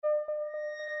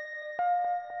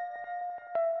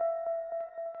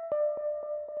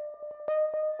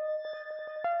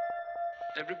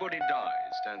Everybody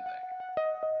dies, don't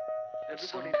they?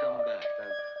 Everybody come back, don't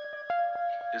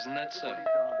they? Isn't that so?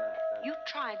 You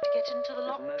tried to get into the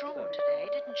locked drawer today,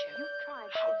 didn't you?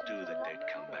 How do the dead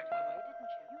come back, Mother?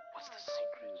 What's the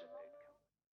secret?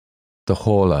 The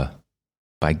Horla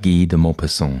by Guy de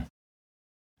Maupassant.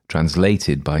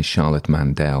 Translated by Charlotte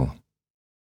Mandel.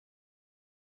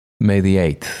 May the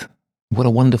 8th. What a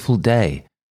wonderful day.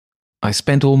 I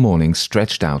spent all morning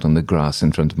stretched out on the grass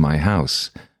in front of my house,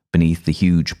 beneath the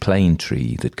huge plane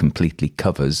tree that completely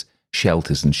covers,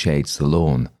 shelters and shades the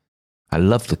lawn. I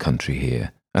love the country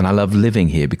here, and I love living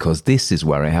here because this is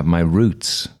where I have my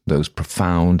roots, those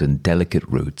profound and delicate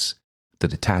roots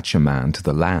that attach a man to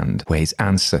the land where his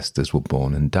ancestors were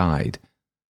born and died,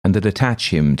 and that attach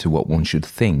him to what one should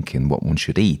think and what one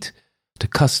should eat, to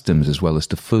customs as well as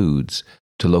to foods,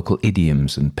 to local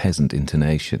idioms and peasant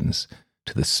intonations,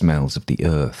 to the smells of the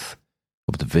earth,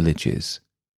 of the villages,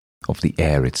 of the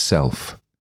air itself.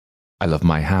 I love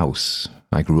my house.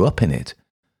 I grew up in it.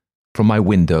 From my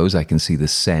windows I can see the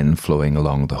Seine flowing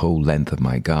along the whole length of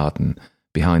my garden.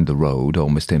 Behind the road,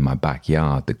 almost in my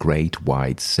backyard, the great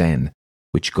wide Seine,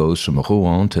 which goes from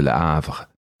Rouen to Le Havre,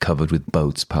 covered with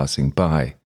boats passing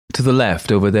by. To the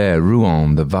left, over there,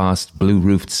 Rouen, the vast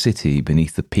blue-roofed city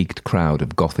beneath the peaked crowd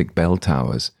of Gothic bell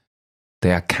towers.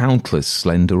 They are countless,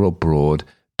 slender or broad,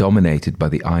 dominated by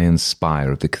the iron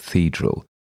spire of the cathedral,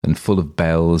 and full of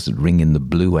bells that ring in the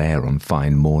blue air on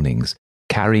fine mornings,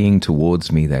 carrying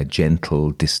towards me their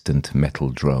gentle, distant metal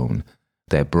drone.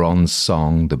 Their bronze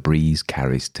song the breeze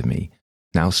carries to me,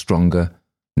 now stronger,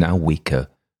 now weaker,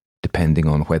 depending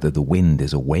on whether the wind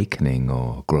is awakening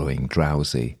or growing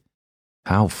drowsy.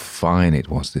 How fine it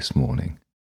was this morning.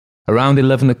 Around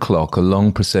 11 o'clock, a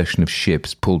long procession of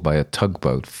ships pulled by a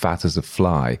tugboat fat as a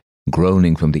fly,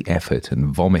 groaning from the effort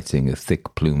and vomiting a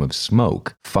thick plume of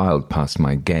smoke, filed past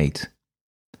my gate.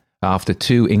 After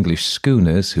two English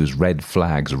schooners whose red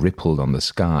flags rippled on the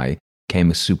sky, came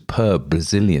a superb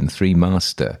Brazilian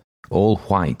three-master, all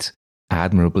white,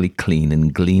 admirably clean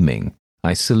and gleaming.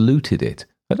 I saluted it.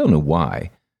 I don't know why.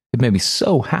 It made me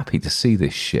so happy to see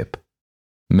this ship.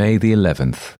 May the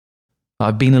 11th.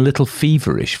 I've been a little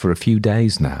feverish for a few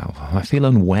days now. I feel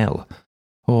unwell.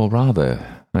 Or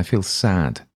rather, I feel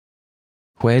sad.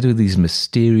 Where do these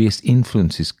mysterious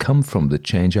influences come from that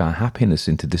change our happiness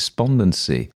into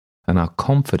despondency and our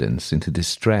confidence into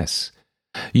distress?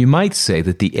 You might say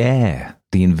that the air,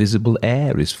 the invisible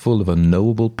air, is full of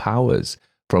unknowable powers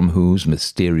from whose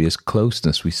mysterious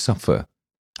closeness we suffer.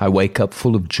 I wake up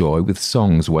full of joy with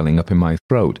songs welling up in my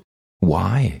throat.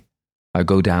 Why? I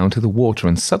go down to the water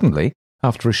and suddenly,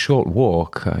 after a short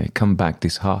walk, I come back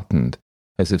disheartened,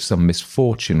 as if some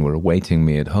misfortune were awaiting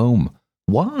me at home.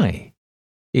 Why?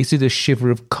 Is it a shiver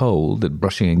of cold that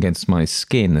brushing against my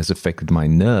skin has affected my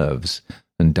nerves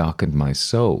and darkened my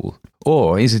soul?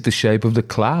 Or is it the shape of the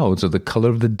clouds or the colour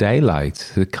of the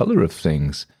daylight, the colour of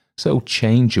things, so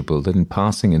changeable that in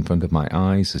passing in front of my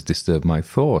eyes has disturbed my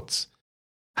thoughts?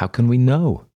 How can we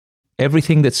know?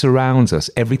 Everything that surrounds us,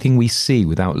 everything we see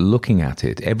without looking at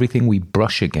it, everything we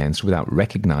brush against without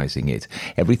recognizing it,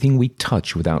 everything we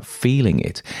touch without feeling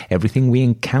it, everything we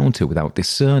encounter without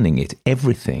discerning it,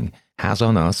 everything has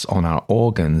on us, on our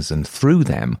organs, and through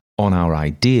them, on our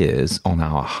ideas, on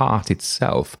our heart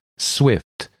itself,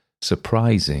 swift,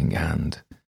 surprising, and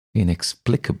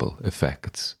inexplicable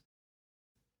effects.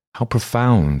 How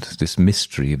profound this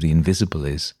mystery of the invisible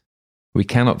is. We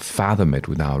cannot fathom it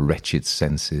with our wretched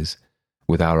senses,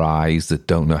 with our eyes that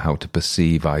don't know how to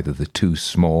perceive either the too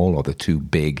small or the too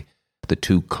big, the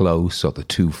too close or the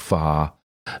too far,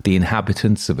 the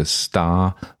inhabitants of a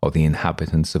star or the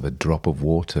inhabitants of a drop of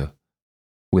water.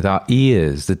 With our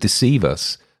ears that deceive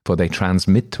us, for they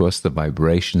transmit to us the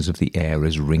vibrations of the air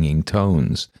as ringing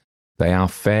tones. They are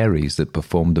fairies that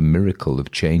perform the miracle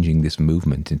of changing this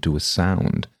movement into a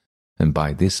sound, and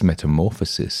by this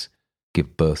metamorphosis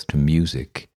give birth to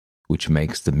music, which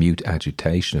makes the mute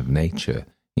agitation of nature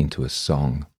into a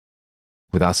song.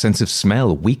 With our sense of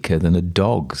smell weaker than a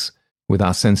dog's, with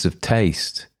our sense of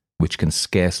taste, which can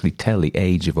scarcely tell the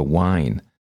age of a wine.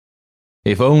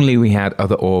 If only we had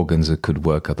other organs that could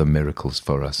work other miracles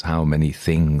for us, how many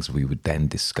things we would then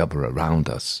discover around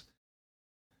us.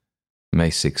 May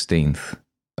 16th.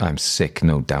 I'm sick,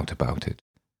 no doubt about it.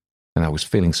 And I was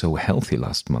feeling so healthy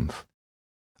last month.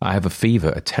 I have a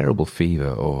fever, a terrible fever,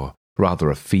 or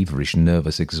rather a feverish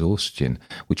nervous exhaustion,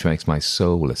 which makes my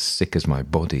soul as sick as my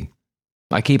body.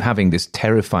 I keep having this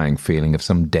terrifying feeling of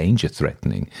some danger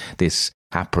threatening, this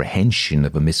apprehension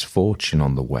of a misfortune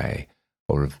on the way,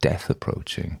 or of death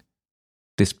approaching.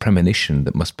 This premonition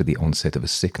that must be the onset of a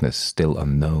sickness still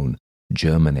unknown,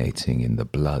 germinating in the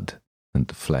blood and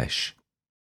the flesh.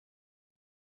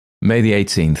 May the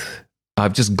 18th.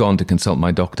 I've just gone to consult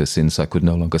my doctor since I could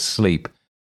no longer sleep.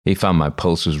 He found my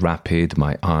pulse was rapid,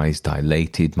 my eyes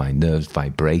dilated, my nerves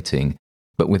vibrating,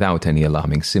 but without any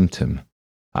alarming symptom.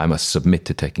 I must submit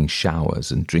to taking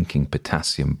showers and drinking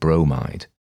potassium bromide.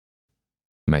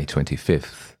 May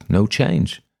 25th. No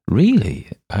change. Really,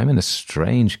 I'm in a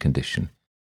strange condition.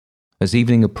 As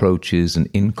evening approaches, an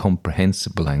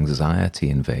incomprehensible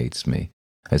anxiety invades me,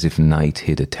 as if night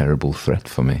hid a terrible threat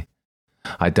for me.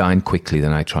 I dine quickly,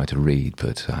 then I try to read,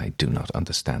 but I do not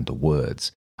understand the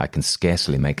words. I can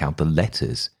scarcely make out the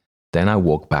letters. Then I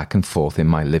walk back and forth in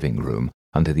my living room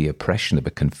under the oppression of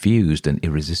a confused and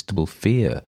irresistible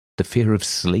fear, the fear of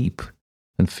sleep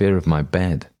and fear of my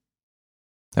bed.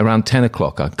 Around 10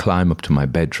 o'clock, I climb up to my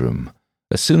bedroom.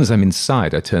 As soon as I'm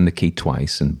inside, I turn the key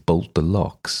twice and bolt the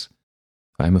locks.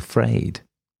 I am afraid.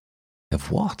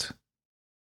 Of what?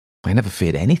 I never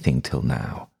feared anything till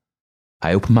now.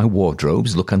 I open my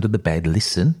wardrobes, look under the bed,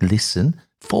 listen.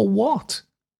 For what?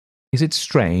 Is it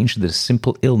strange that a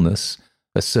simple illness,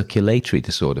 a circulatory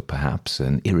disorder perhaps,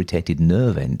 an irritated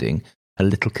nerve ending, a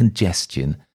little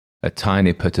congestion, a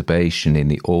tiny perturbation in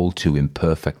the all too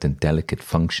imperfect and delicate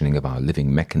functioning of our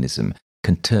living mechanism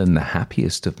can turn the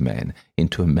happiest of men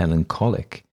into a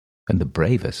melancholic and the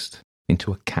bravest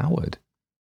into a coward?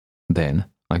 Then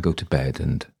I go to bed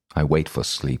and I wait for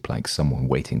sleep like someone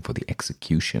waiting for the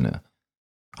executioner.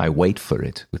 I wait for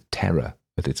it with terror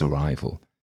at its arrival,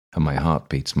 and my heart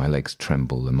beats, my legs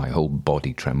tremble, and my whole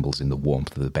body trembles in the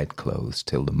warmth of the bedclothes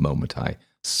till the moment I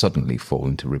suddenly fall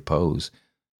into repose,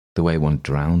 the way one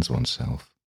drowns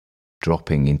oneself,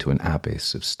 dropping into an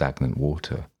abyss of stagnant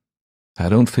water. I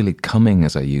don't feel it coming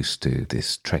as I used to,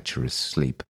 this treacherous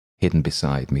sleep, hidden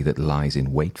beside me, that lies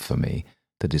in wait for me,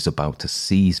 that is about to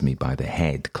seize me by the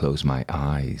head, close my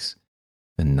eyes,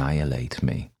 annihilate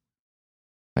me.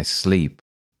 I sleep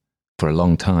for a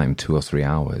long time, 2 or 3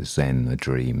 hours, then a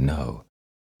dream, no,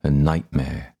 a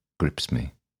nightmare grips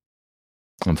me.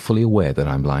 I'm fully aware that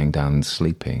I'm lying down and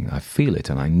sleeping. I feel it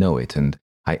and I know it, and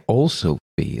I also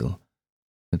feel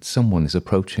that someone is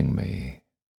approaching me,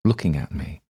 looking at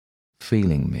me,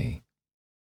 feeling me,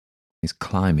 is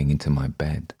climbing into my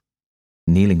bed,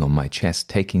 kneeling on my chest,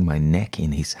 taking my neck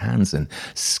in his hands and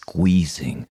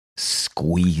squeezing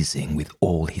with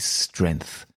all his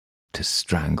strength to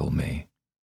strangle me.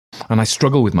 And I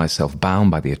struggle with myself,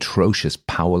 bound by the atrocious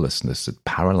powerlessness that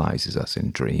paralyzes us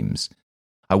in dreams.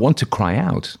 I want to cry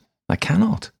out. I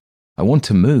cannot. I want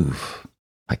to move.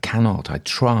 I cannot. I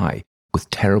try, with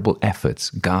terrible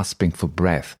efforts, gasping for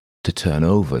breath, to turn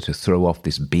over, to throw off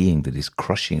this being that is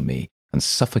crushing me and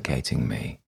suffocating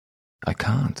me. I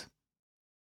can't.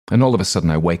 And all of a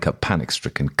sudden I wake up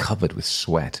panic-stricken, covered with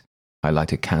sweat. I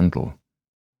light a candle.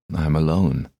 I am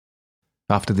alone.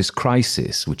 After this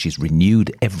crisis, which is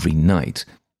renewed every night,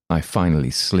 I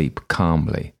finally sleep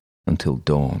calmly until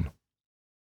dawn.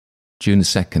 June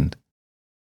 2nd.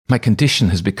 My condition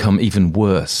has become even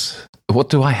worse. What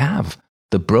do I have?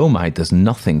 The bromide does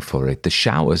nothing for it. The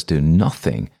showers do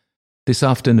nothing. This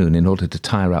afternoon, in order to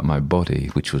tire out my body,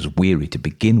 which was weary to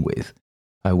begin with,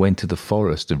 I went to the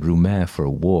forest of Roumer for a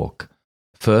walk.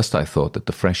 First I thought that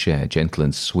the fresh air, gentle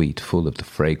and sweet, full of the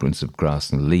fragrance of grass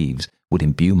and leaves, would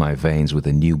imbue my veins with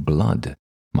a new blood,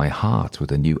 my heart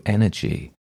with a new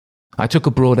energy. I took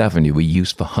a broad avenue we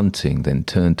used for hunting, then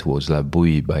turned towards La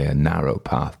Bouille by a narrow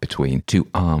path between 2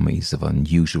 armies of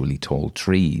unusually tall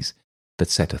trees that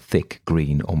set a thick,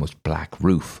 green, almost black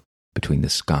roof between the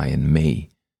sky and me.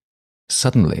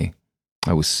 Suddenly,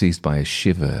 I was seized by a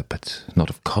shiver, but not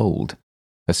of cold,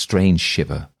 a strange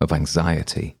shiver of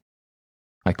anxiety.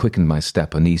 I quickened my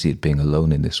step, uneasy at being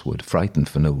alone in this wood, frightened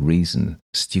for no reason,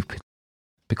 stupid,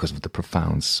 because of the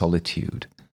profound solitude.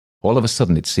 All of a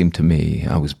sudden it seemed to me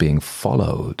I was being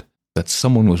followed, that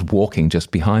someone was walking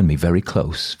just behind me, very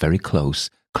close,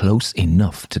 close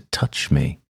enough to touch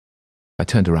me. I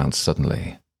turned around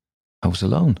suddenly. I was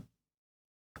alone.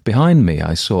 Behind me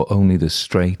I saw only the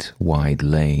straight, wide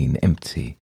lane,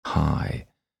 empty, high,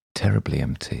 terribly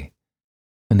empty.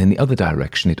 And in the other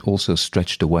direction it also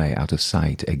stretched away out of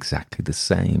sight, exactly the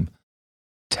same.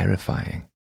 Terrifying.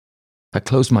 I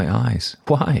closed my eyes.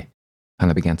 Why? And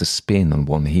I began to spin on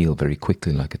one heel very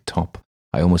quickly like a top.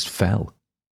 I almost fell.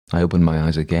 I opened my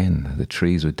eyes again. The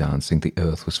trees were dancing. The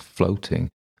earth was floating.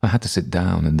 I had to sit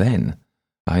down, and then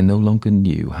I no longer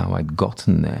knew how I'd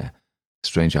gotten there.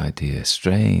 Strange idea.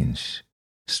 Strange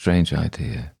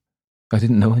idea. I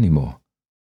didn't know any more.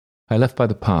 I left by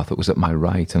the path that was at my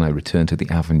right, and I returned to the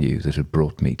avenue that had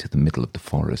brought me to the middle of the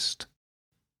forest.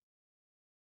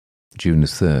 June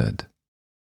 3rd.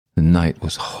 The night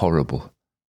was horrible.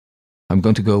 I'm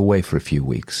going to go away for a few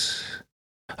weeks.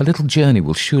 A little journey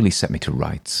will surely set me to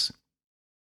rights.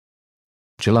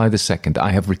 July the 2nd.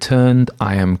 I have returned.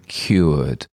 I am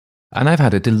cured. And I've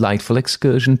had a delightful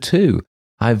excursion too.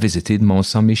 I visited Mont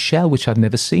Saint-Michel, which I'd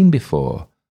never seen before.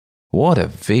 What a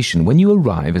vision when you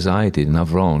arrive, as I did, in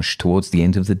Avranches towards the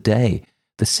end of the day.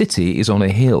 The city is on a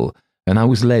hill, and I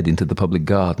was led into the public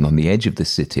garden on the edge of the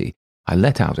city. I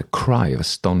let out a cry of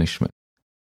astonishment.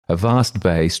 A vast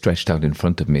bay stretched out in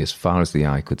front of me as far as the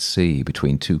eye could see,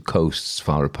 between two coasts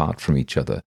far apart from each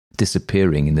other,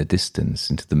 disappearing in the distance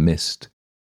into the mist.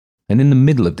 And in the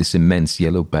middle of this immense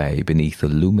yellow bay, beneath a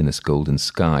luminous golden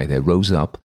sky, there rose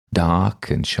up, dark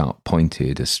and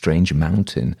sharp-pointed, a strange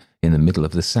mountain in the middle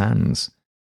of the sands.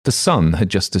 The sun had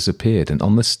just disappeared, and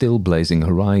on the still blazing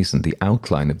horizon the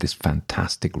outline of this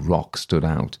fantastic rock stood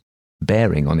out,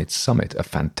 bearing on its summit a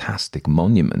fantastic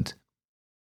monument.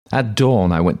 At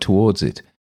dawn I went towards it.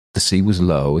 The sea was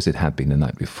low, as it had been the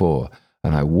night before,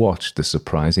 and I watched the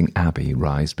surprising abbey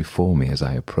rise before me as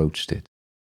I approached it.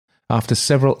 After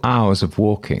several hours of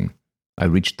walking, I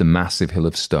reached the massive hill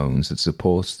of stones that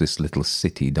supports this little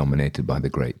city dominated by the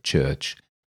great church.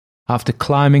 After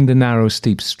climbing the narrow,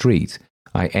 steep street,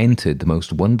 I entered the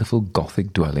most wonderful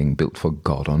Gothic dwelling built for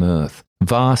God on earth,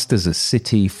 vast as a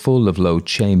city, full of low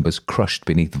chambers crushed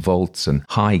beneath vaults and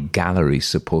high galleries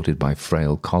supported by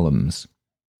frail columns.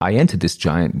 I entered this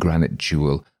giant granite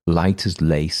jewel, light as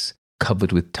lace,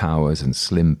 covered with towers and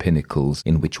slim pinnacles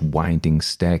in which winding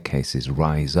staircases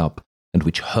rise up, and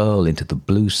which hurl into the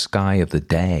blue sky of the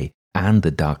day and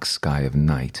the dark sky of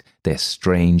night, their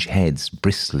strange heads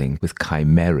bristling with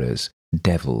chimeras,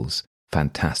 devils,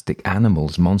 fantastic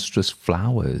animals, monstrous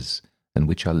flowers, and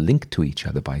which are linked to each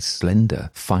other by slender,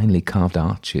 finely carved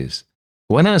arches.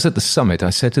 When I was at the summit, I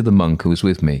said to the monk who was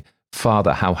with me,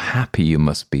 "Father, how happy you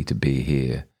must be to be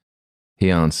here." He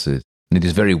answered, "It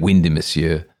is very windy,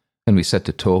 monsieur," and we set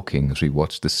to talking as we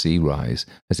watched the sea rise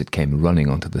as it came running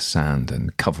onto the sand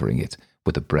and covering it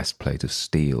with a breastplate of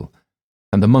steel.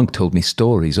 And the monk told me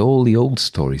stories, all the old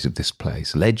stories of this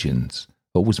place, legends,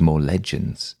 always more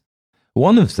legends.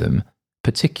 One of them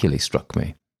particularly struck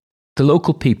me. The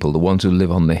local people, the ones who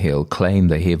live on the hill, claim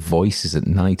they hear voices at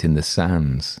night in the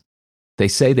sands. They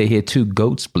say they hear two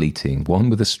goats bleating, one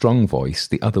with a strong voice,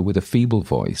 the other with a feeble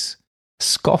voice.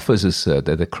 Scoffers assert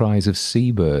they're the cries of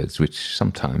seabirds, which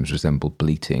sometimes resemble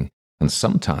bleating, and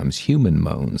sometimes human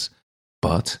moans.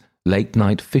 But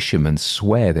late-night fishermen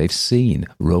swear they've seen,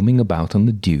 roaming about on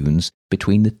the dunes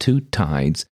between the two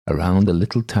tides around a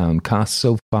little town cast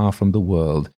so far from the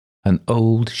world, an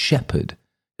old shepherd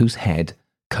whose head,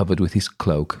 covered with his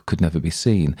cloak, could never be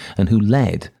seen, and who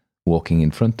led, walking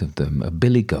in front of them, a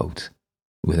billy goat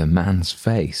with a man's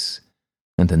face,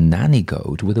 and a nanny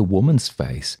goat with a woman's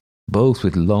face, both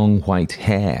with long white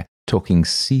hair, talking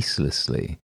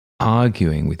ceaselessly,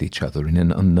 arguing with each other in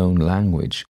an unknown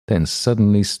language, then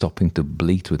suddenly stopping to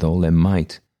bleat with all their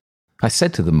might. I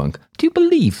said to the monk, "Do you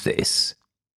believe this?"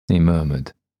 He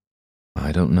murmured,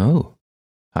 "I don't know."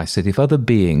 I said, "If other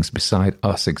beings beside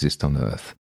us exist on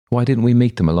earth, why didn't we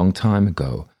meet them a long time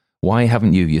ago? Why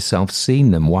haven't you yourself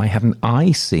seen them? Why haven't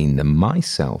I seen them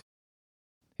myself?"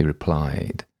 He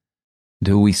replied,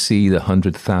 "Do we see the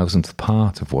 100,000th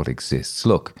part of what exists?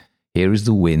 Look, here is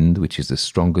the wind, which is the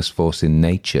strongest force in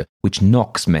nature, which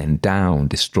knocks men down,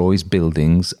 destroys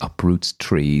buildings, uproots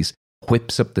trees,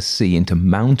 whips up the sea into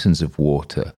mountains of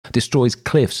water, destroys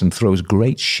cliffs and throws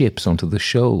great ships onto the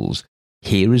shoals.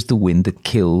 Here is the wind that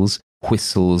kills,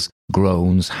 whistles,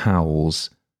 groans, howls.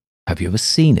 Have you ever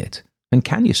seen it? And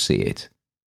can you see it?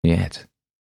 Yet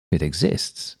it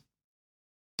exists."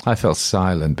 I fell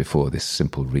silent before this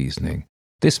simple reasoning.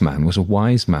 This man was a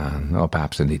wise man, or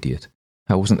perhaps an idiot.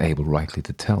 I wasn't able rightly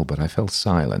to tell, but I felt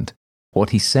silent.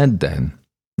 What he said then,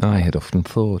 I had often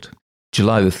thought.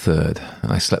 July the 3rd,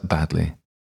 I slept badly.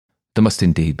 There must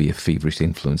indeed be a feverish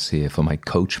influence here, for my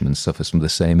coachman suffers from the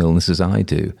same illness as I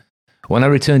do. When I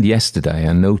returned yesterday,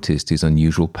 I noticed his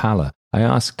unusual pallor. I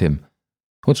asked him,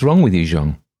 "What's wrong with you,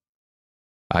 Jean?"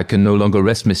 "I can no longer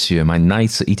rest, monsieur. My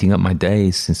nights are eating up my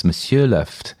days since monsieur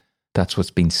left. That's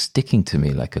what's been sticking to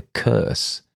me like a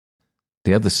curse.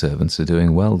 The other servants are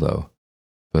doing well, though,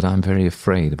 but I'm very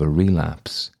afraid of a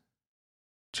relapse."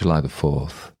 July the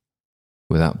 4th.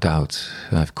 Without doubt,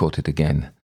 I've caught it again.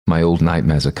 My old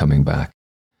nightmares are coming back.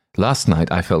 Last night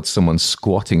I felt someone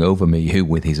squatting over me who,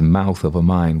 with his mouth over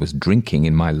mine, was drinking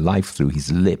in my life through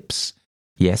his lips.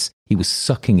 Yes, he was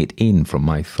sucking it in from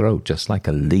my throat just like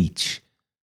a leech.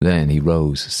 Then he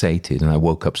rose, sated, and I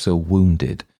woke up so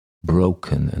wounded,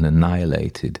 broken and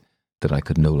annihilated that I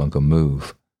could no longer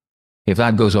move. If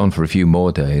that goes on for a few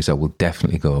more days, I will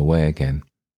definitely go away again.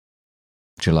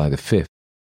 July the 5th.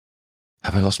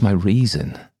 Have I lost my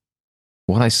reason?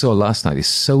 What I saw last night is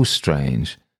so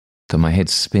strange that my head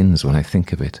spins when I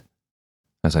think of it.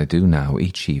 As I do now,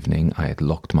 each evening I had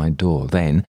locked my door.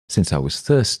 Then, since I was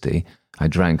thirsty, I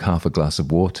drank half a glass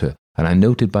of water, and I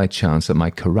noted by chance that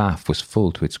my carafe was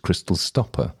full to its crystal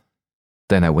stopper.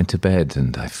 Then I went to bed,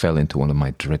 and I fell into one of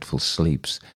my dreadful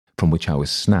sleeps, from which I was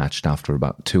snatched after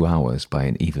about 2 hours by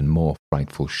an even more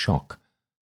frightful shock.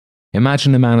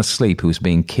 Imagine a man asleep who is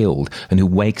being killed and who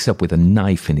wakes up with a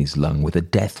knife in his lung, with a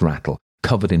death rattle,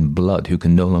 covered in blood, who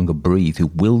can no longer breathe, who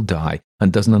will die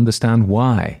and doesn't understand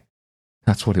why.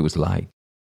 That's what it was like.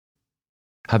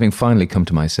 Having finally come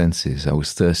to my senses, I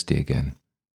was thirsty again.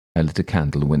 I lit a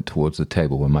candle and went towards the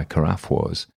table where my carafe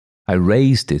was. I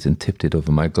raised it and tipped it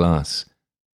over my glass.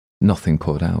 Nothing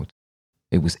poured out.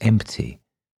 It was empty.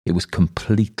 It was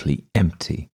completely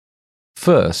empty.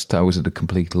 First, I was at a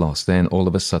complete loss. Then, all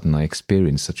of a sudden, I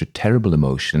experienced such a terrible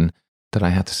emotion that I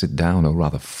had to sit down, or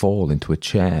rather fall into a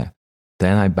chair.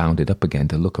 Then I bounded up again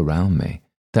to look around me.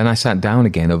 Then I sat down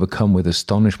again, overcome with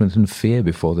astonishment and fear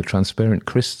before the transparent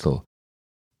crystal.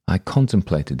 I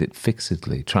contemplated it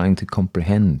fixedly, trying to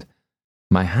comprehend.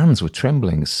 My hands were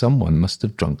trembling. Someone must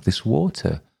have drunk this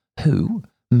water. Who?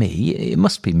 Me? It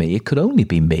must be me. It could only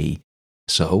be me.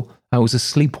 So I was a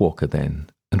sleepwalker then,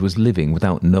 and was living,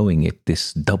 without knowing it,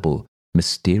 this double,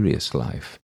 mysterious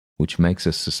life, which makes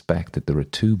us suspect that there are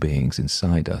two beings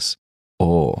inside us,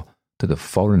 or that a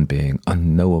foreign being,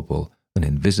 unknowable and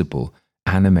invisible,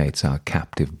 animates our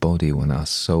captive body when our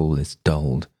soul is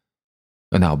dulled,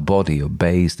 and our body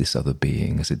obeys this other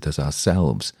being as it does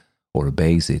ourselves, or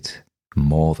obeys it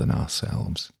more than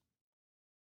ourselves.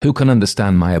 Who can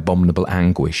understand my abominable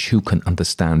anguish? Who can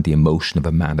understand the emotion of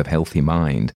a man of healthy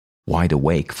mind, wide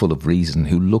awake, full of reason,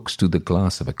 who looks through the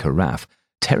glass of a carafe,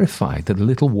 terrified that a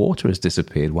little water has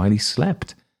disappeared while he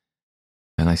slept?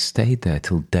 And I stayed there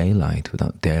till daylight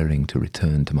without daring to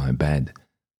return to my bed.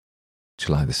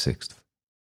 July the 6th.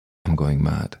 I'm going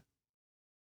mad.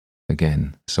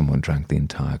 Again, someone drank the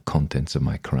entire contents of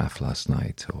my carafe last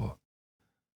night, or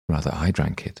rather I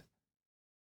drank it.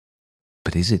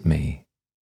 But is it me?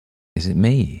 Is it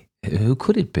me? Who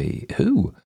could it be?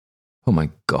 Who? Oh my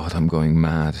God, I'm going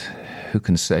mad. Who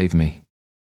can save me?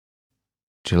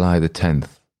 July the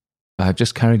 10th. I have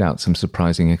just carried out some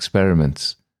surprising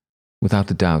experiments.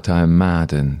 Without a doubt, I am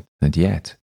mad, and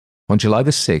yet. On July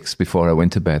the 6th, before I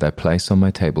went to bed, I placed on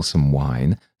my table some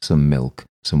wine, some milk,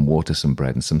 some water, some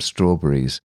bread, and some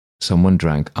strawberries. Someone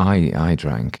drank, I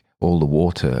drank, all the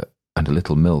water and a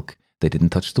little milk. They didn't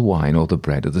touch the wine or the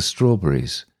bread or the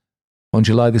strawberries. On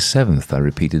July the 7th, I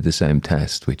repeated the same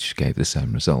test, which gave the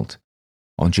same result.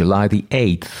 On July the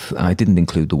 8th, I didn't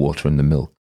include the water and the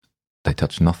milk. They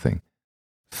touched nothing.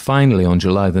 Finally, on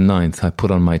July the 9th, I put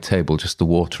on my table just the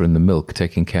water and the milk,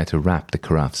 taking care to wrap the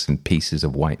carafes in pieces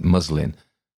of white muslin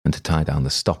and to tie down the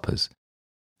stoppers.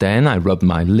 Then I rubbed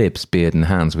my lips, beard and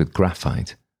hands with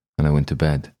graphite, and I went to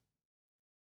bed.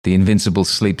 The invincible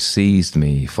sleep seized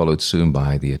me, followed soon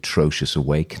by the atrocious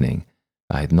awakening.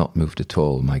 I had not moved at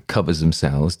all. My covers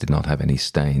themselves did not have any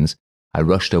stains. I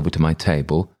rushed over to my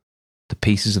table. The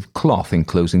pieces of cloth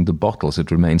enclosing the bottles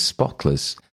had remained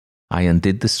spotless. I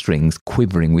undid the strings,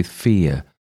 quivering with fear.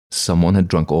 Someone had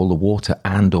drunk all the water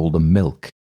and all the milk.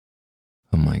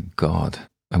 Oh my God,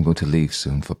 I'm going to leave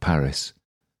soon for Paris.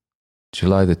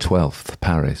 July the 12th,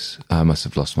 Paris. I must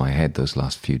have lost my head those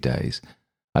last few days.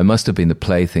 I must have been the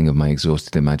plaything of my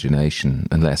exhausted imagination,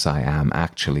 unless I am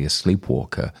actually a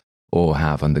sleepwalker, or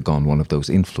have undergone one of those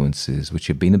influences which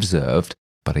have been observed,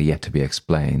 but are yet to be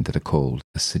explained, that are called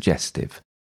suggestive.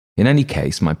 In any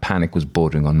case, my panic was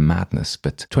bordering on madness,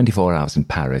 but 24 hours in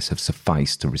Paris have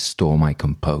sufficed to restore my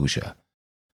composure.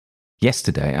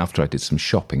 Yesterday, after I did some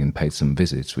shopping and paid some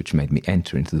visits which made me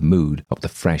enter into the mood of the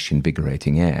fresh,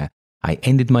 invigorating air, I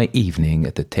ended my evening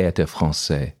at the Théâtre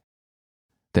Français.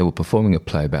 They were performing a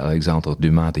play by Alexandre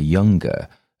Dumas the Younger,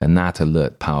 and that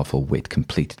alert, powerful wit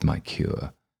completed my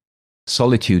cure.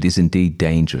 Solitude is indeed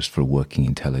dangerous for a working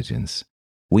intelligence.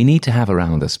 We need to have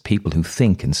around us people who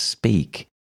think and speak.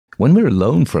 When we're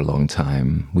alone for a long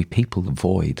time, we people the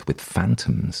void with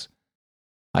phantoms.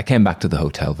 I came back to the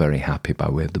hotel very happy by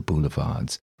way of the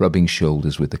boulevards, rubbing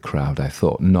shoulders with the crowd, I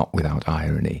thought, not without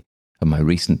irony, of my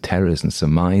recent terrors and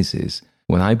surmises,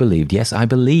 when I believed, yes, I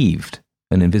believed,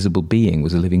 an invisible being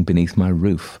was living beneath my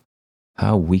roof.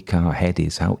 How weak our head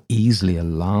is, how easily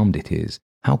alarmed it is,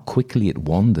 how quickly it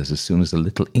wanders as soon as a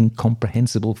little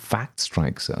incomprehensible fact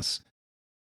strikes us.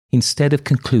 Instead of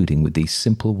concluding with these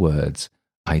simple words,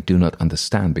 I do not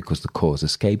understand because the cause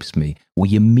escapes me,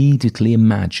 we immediately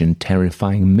imagine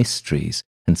terrifying mysteries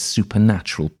and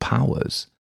supernatural powers.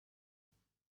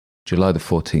 July the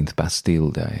 14th,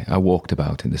 Bastille Day. I walked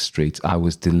about in the streets. I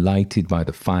was delighted by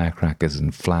the firecrackers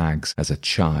and flags as a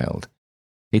child.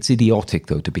 It's idiotic,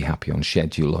 though, to be happy on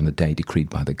schedule on a day decreed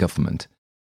by the government.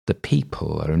 The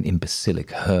people are an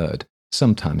imbecilic herd,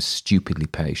 sometimes stupidly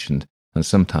patient, and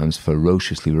sometimes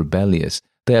ferociously rebellious.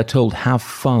 They are told, have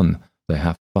fun. They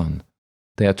have fun.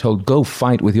 They are told, go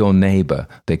fight with your neighbour.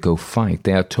 They go fight.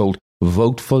 They are told,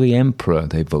 vote for the emperor.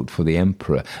 They vote for the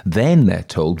emperor. Then they're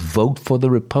told, vote for the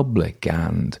republic.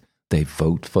 And they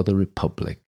vote for the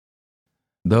republic.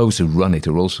 Those who run it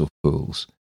are also fools.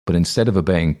 But instead of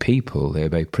obeying people, they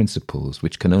obey principles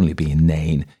which can only be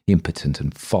inane, impotent,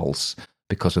 and false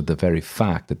because of the very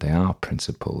fact that they are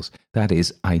principles. That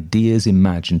is, ideas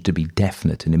imagined to be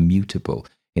definite and immutable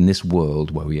in this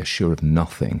world where we are sure of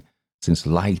nothing, since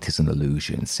light is an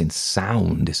illusion, since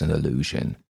sound is an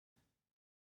illusion.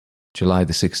 July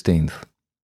the 16th.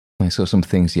 I saw some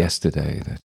things yesterday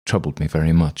that troubled me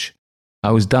very much.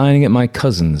 I was dining at my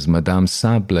cousin's, Madame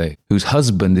Sablé, whose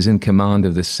husband is in command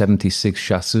of the 76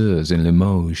 Chasseurs in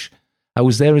Limoges. I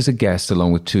was there as a guest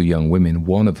along with 2 young women,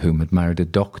 one of whom had married a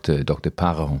doctor, Dr.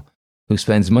 Parent, who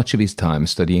spends much of his time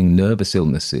studying nervous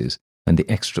illnesses and the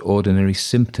extraordinary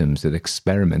symptoms that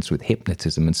experiments with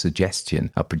hypnotism and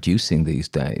suggestion are producing these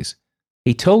days.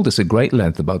 He told us at great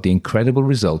length about the incredible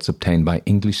results obtained by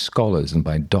English scholars and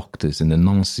by doctors in the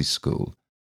Nancy school.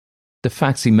 The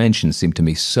facts he mentioned seemed to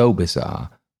me so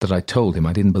bizarre that I told him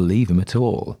I didn't believe him at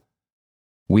all.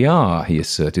 We are, he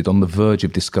asserted, on the verge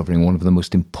of discovering one of the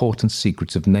most important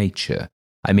secrets of nature.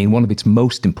 I mean, one of its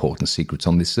most important secrets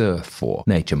on this earth, for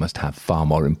nature must have far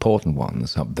more important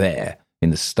ones up there in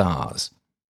the stars.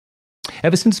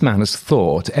 Ever since man has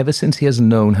thought, ever since he has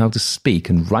known how to speak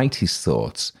and write his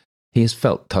thoughts, he has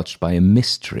felt touched by a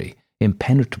mystery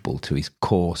impenetrable to his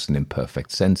coarse and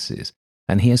imperfect senses,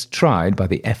 and he has tried by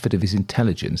the effort of his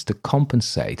intelligence to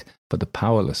compensate for the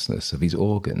powerlessness of his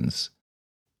organs.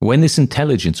 When this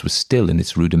intelligence was still in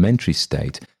its rudimentary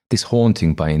state, this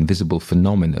haunting by invisible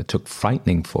phenomena took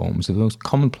frightening forms of the most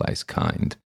commonplace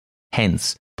kind.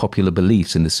 Hence, popular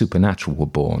beliefs in the supernatural were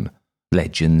born.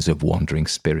 Legends of wandering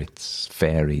spirits,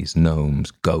 fairies,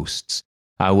 gnomes, ghosts.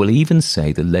 I will even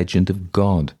say the legend of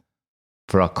God.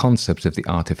 For our concepts of the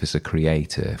artificer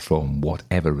creator, from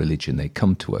whatever religion they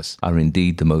come to us, are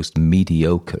indeed the most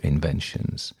mediocre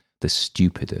inventions, the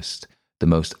stupidest, the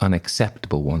most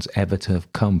unacceptable ones ever to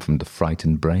have come from the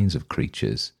frightened brains of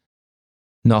creatures.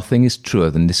 Nothing is truer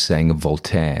than this saying of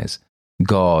Voltaire's,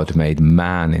 God made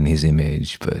man in his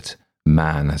image, but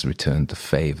man has returned the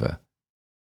favour.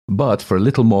 But for a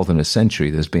little more than a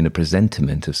century there's been a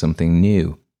presentiment of something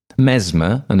new.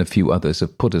 Mesmer and a few others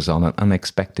have put us on an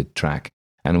unexpected track,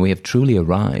 and we have truly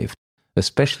arrived,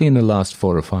 especially in the last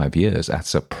 4 or 5 years, at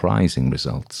surprising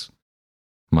results.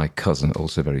 My cousin,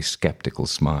 also very sceptical,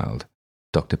 smiled.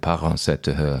 Dr. Parent said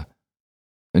to her,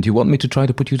 "And you want me to try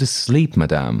to put you to sleep,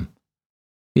 madame?"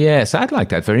 "Yes, I'd like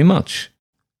that very much."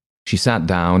 She sat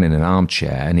down in an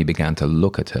armchair, and he began to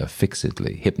look at her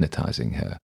fixedly, hypnotizing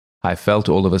her. I felt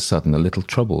all of a sudden a little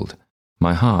troubled.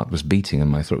 My heart was beating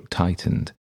and my throat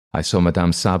tightened. I saw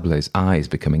Madame Sablé's eyes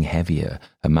becoming heavier,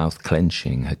 her mouth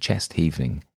clenching, her chest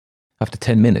heaving. After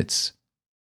 10 minutes,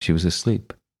 she was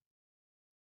asleep.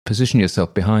 "Position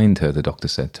yourself behind her," the doctor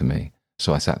said to me.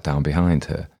 So I sat down behind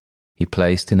her. He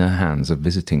placed in her hands a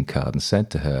visiting card and said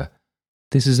to her,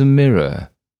 "This is a mirror.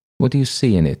 What do you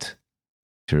see in it?"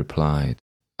 She replied,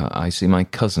 I see my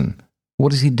cousin.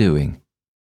 What is he doing?"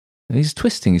 "He's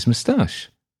twisting his moustache."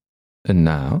 "And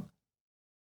now?"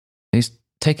 "He's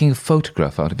taking a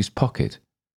photograph out of his pocket."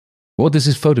 "What does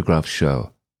his photograph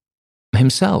show?"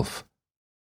 "Himself."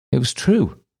 It was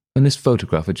true, and this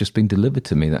photograph had just been delivered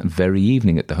to me that very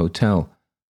evening at the hotel.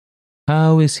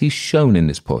 "How is he shown in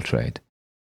this portrait?"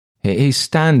 "He's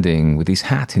standing with his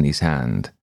hat in his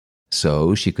hand."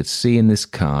 So she could see in this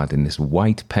card, in this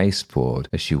white pasteboard,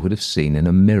 as she would have seen in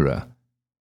a mirror.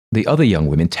 The other young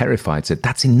women, terrified, said,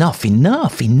 "That's enough,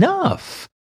 enough, enough."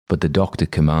 But the doctor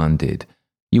commanded,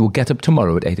 "You will get up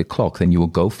tomorrow at 8 o'clock, then you will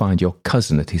go find your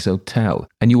cousin at his hotel,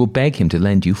 and you will beg him to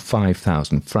lend you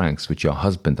 5,000 francs, which your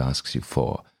husband asks you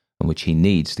for, and which he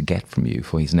needs to get from you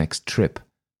for his next trip."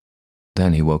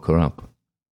 Then he woke her up.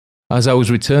 As I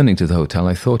was returning to the hotel,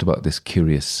 I thought about this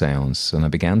curious séance, and I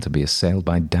began to be assailed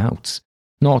by doubts,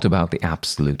 not about the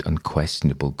absolute,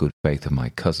 unquestionable good faith of my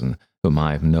cousin, whom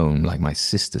I have known like my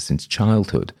sister since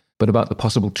childhood, but about the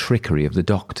possible trickery of the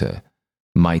doctor.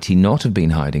 Might he not have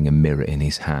been hiding a mirror in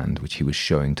his hand, which he was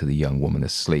showing to the young woman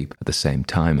asleep at the same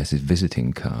time as his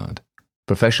visiting card?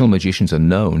 Professional magicians are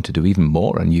known to do even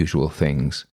more unusual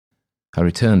things. I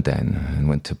returned then and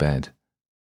went to bed.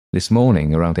 This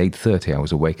morning, around 8:30, I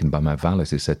was awakened by my valet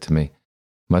who said to me,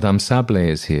 Madame Sablé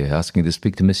is here, asking to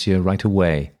speak to Monsieur right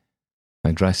away.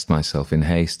 I dressed myself in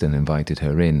haste and invited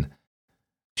her in.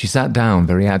 She sat down,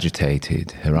 very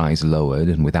agitated, her eyes lowered,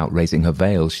 and without raising her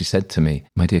veil, she said to me,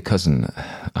 My dear cousin,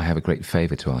 I have a great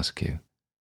favour to ask you.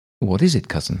 What is it,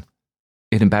 cousin?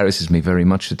 It embarrasses me very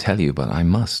much to tell you, but I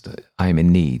must. I am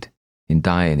in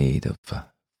dire need of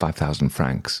 5,000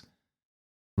 francs.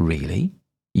 Really?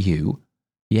 You?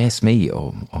 Yes, me,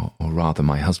 or rather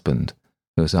my husband,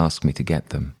 who has asked me to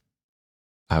get them.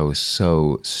 I was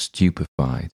so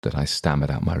stupefied that I stammered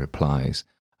out my replies.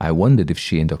 I wondered if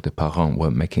she and Dr. Parent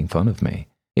weren't making fun of me,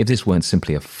 if this weren't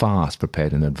simply a farce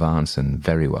prepared in advance and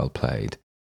very well played.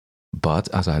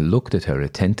 But as I looked at her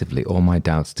attentively, all my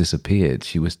doubts disappeared.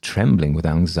 She was trembling with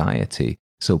anxiety,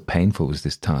 so painful was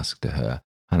this task to her,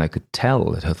 and I could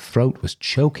tell that her throat was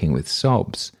choking with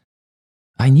sobs.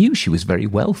 I knew she was very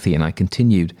wealthy, and I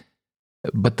continued,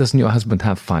 But doesn't your husband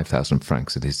have 5,000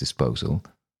 francs at his disposal?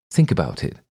 Think about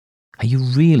it. Are you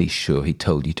really sure he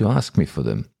told you to ask me for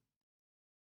them?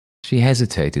 She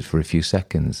hesitated for a few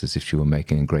seconds, as if she were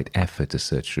making a great effort to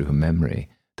search through her memory,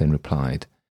 then replied,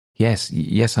 Yes,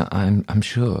 I'm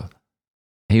sure.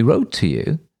 He wrote to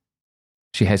you?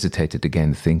 She hesitated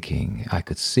again, thinking. I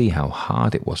could see how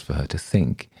hard it was for her to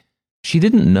think. She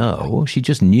didn't know, she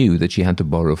just knew that she had to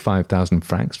borrow 5,000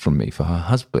 francs from me for her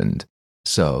husband.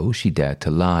 So she dared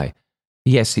to lie.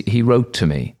 Yes, he wrote to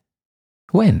me.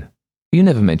 When? You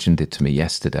never mentioned it to me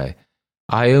yesterday.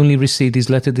 I only received his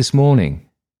letter this morning.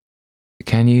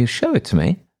 Can you show it to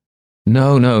me?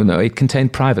 No, it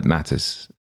contained private matters,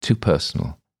 too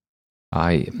personal.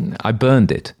 I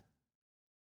burned it.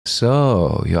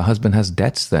 So, your husband has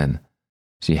debts then?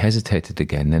 She hesitated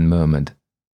again, then murmured,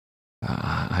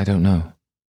 I don't know.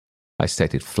 I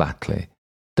stated flatly,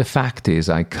 The fact is,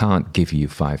 I can't give you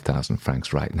 5,000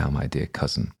 francs right now, my dear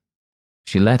cousin.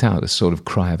 She let out a sort of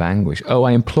cry of anguish. Oh,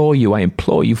 I implore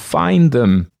you, find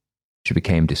them! She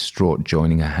became distraught,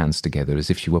 joining her hands together as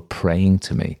if she were praying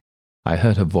to me. I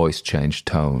heard her voice change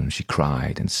tone. She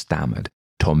cried and stammered,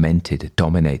 tormented,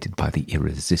 dominated by the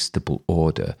irresistible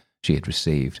order she had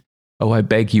received. Oh, I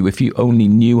beg you, if you only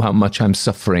knew how much I'm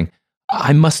suffering.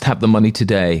 I must have the money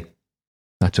today.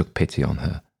 I took pity on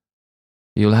her.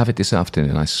 You'll have it this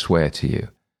afternoon, I swear to you.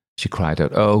 She cried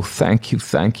out, Oh, thank you,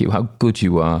 how good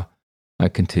you are. I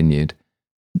continued,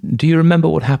 Do you remember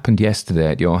what happened yesterday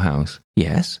at your house?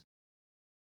 Yes.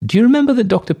 Do you remember that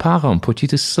Dr. Parent put you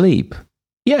to sleep?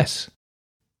 Yes.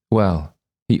 Well,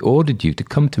 he ordered you to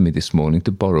come to me this morning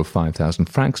to borrow 5,000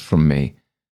 francs from me,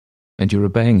 and you're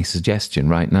obeying his suggestion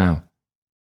right now.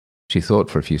 She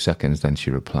thought for a few seconds, then she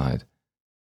replied,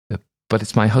 But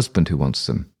it's my husband who wants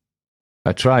them.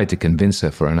 I tried to convince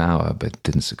her for an hour, but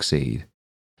didn't succeed.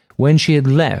 When she had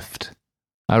left,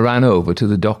 I ran over to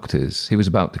the doctor's. He was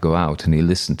about to go out, and he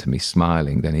listened to me,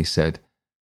 smiling. Then he said,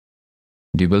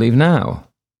 Do you believe now?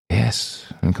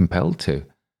 Yes, I'm compelled to.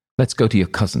 Let's go to your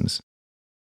cousin's.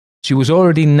 She was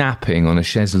already napping on a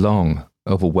chaise longue,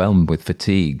 overwhelmed with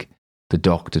fatigue. The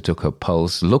doctor took her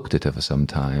pulse, looked at her for some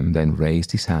time, then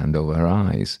raised his hand over her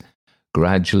eyes.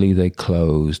 Gradually they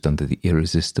closed under the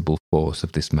irresistible force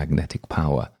of this magnetic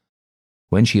power.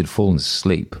 When she had fallen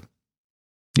asleep,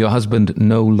 Your husband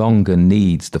no longer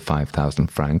needs the 5,000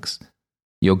 francs.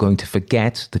 You're going to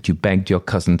forget that you begged your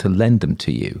cousin to lend them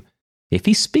to you. If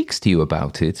he speaks to you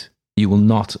about it, you will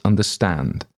not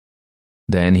understand.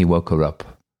 Then he woke her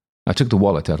up. I took the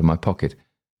wallet out of my pocket.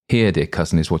 Here, dear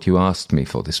cousin, is what you asked me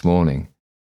for this morning.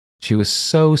 She was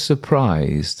so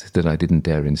surprised that I didn't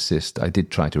dare insist. I did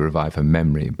try to revive her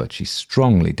memory, but she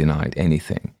strongly denied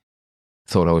anything.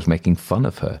 Thought I was making fun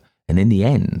of her, and in the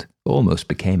end, almost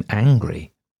became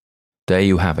angry. There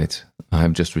you have it. I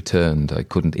have just returned. I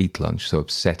couldn't eat lunch, so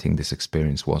upsetting this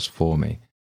experience was for me.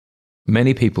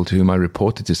 Many people to whom I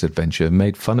reported this adventure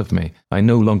made fun of me. I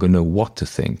no longer know what to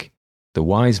think. The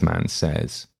wise man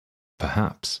says,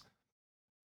 perhaps.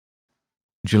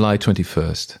 July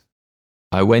 21st.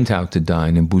 I went out to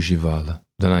dine in Bougival.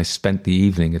 Then I spent the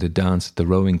evening at a dance at the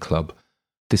rowing club.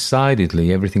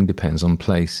 Decidedly, everything depends on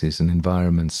places and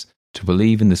environments. To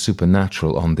believe in the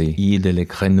supernatural on the Île de la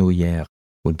Grenouillère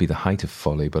would be the height of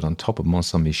folly, but on top of Mont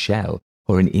Saint-Michel,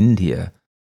 or in India,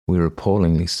 we are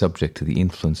appallingly subject to the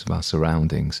influence of our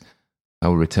surroundings. I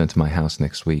will return to my house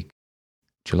next week.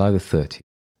 July the 30th.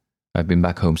 I've been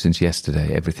back home since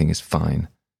yesterday. Everything is fine.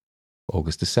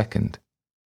 August the 2nd.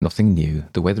 Nothing new.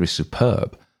 The weather is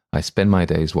superb. I spend my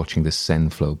days watching the Seine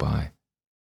flow by.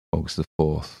 August the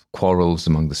 4th. Quarrels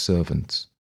among the servants.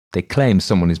 They claim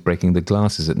someone is breaking the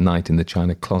glasses at night in the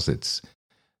china closets.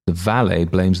 The valet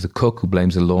blames the cook, who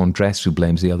blames the laundress, who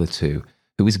blames the other two,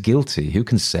 Who is guilty? Who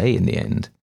can say in the end?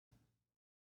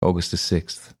 August the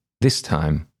 6th. This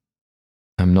time,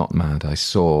 I'm not mad. I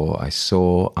saw. I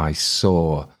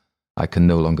can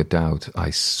no longer doubt. I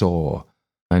saw.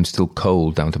 I'm still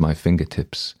cold down to my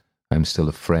fingertips. I'm still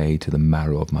afraid to the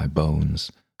marrow of my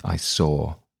bones. I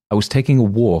saw. I was taking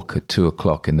a walk at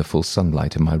 2:00 in the full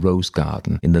sunlight in my rose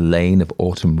garden, in the lane of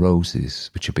autumn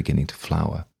roses which are beginning to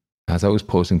flower. As I was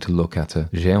pausing to look at a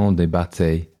géant de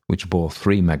bâté which bore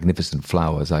 3 magnificent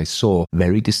flowers, I saw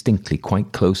very distinctly,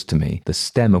 quite close to me, the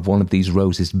stem of one of these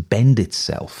roses bend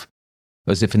itself,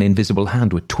 as if an invisible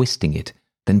hand were twisting it,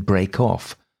 then break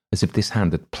off, as if this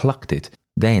hand had plucked it.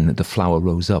 Then the flower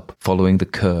rose up, following the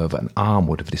curve an arm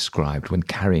would have described when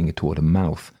carrying it toward a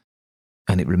mouth,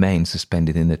 and it remained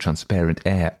suspended in the transparent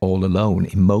air, all alone,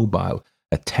 immobile,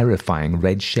 a terrifying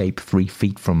red shape 3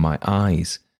 feet from my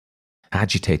eyes.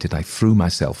 Agitated, I threw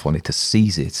myself on it to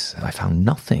seize it. I found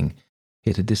nothing.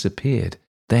 It had disappeared.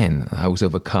 Then I was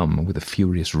overcome with a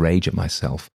furious rage at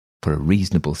myself, for a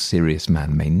reasonable, serious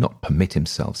man may not permit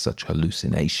himself such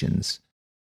hallucinations.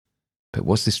 But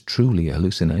was this truly a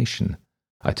hallucination?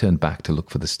 I turned back to look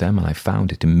for the stem, and I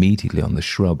found it immediately on the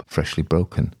shrub, freshly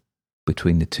broken,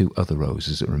 between the 2 other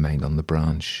roses that remained on the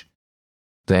branch.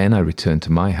 Then I returned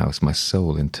to my house, my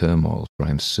soul in turmoil, for I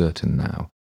am certain now,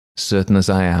 certain as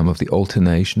I am of the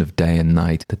alternation of day and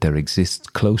night, that there exists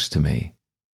close to me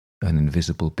an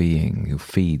invisible being who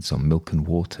feeds on milk and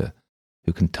water,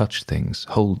 who can touch things,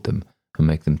 hold them, and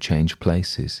make them change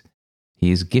places. He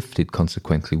is gifted,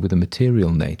 consequently, with a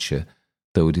material nature,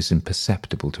 though it is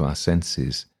imperceptible to our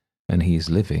senses, and he is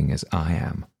living as I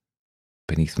am,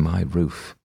 beneath my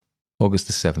roof. August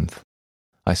the 7th.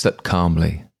 I slept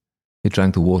calmly. I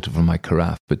drank the water from my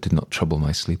carafe, but did not trouble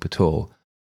my sleep at all.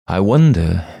 I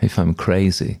wonder if I'm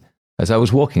crazy. As I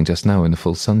was walking just now in the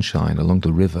full sunshine along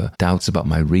the river, doubts about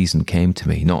my reason came to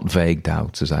me, not vague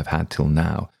doubts as I've had till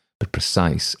now, but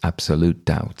precise, absolute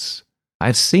doubts. I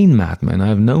have seen madmen, I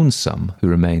have known some who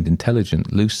remained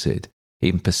intelligent, lucid,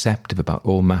 even perceptive about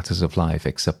all matters of life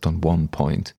except on one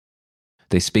point.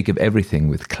 They speak of everything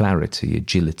with clarity,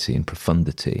 agility, and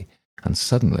profundity, and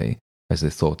suddenly, as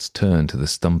their thoughts turn to the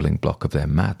stumbling block of their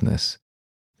madness,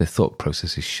 their thought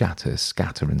processes shatter,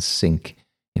 scatter, and sink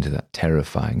into that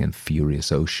terrifying and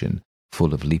furious ocean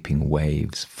full of leaping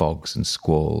waves, fogs, and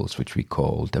squalls which we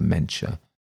call dementia.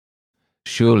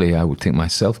 Surely I would think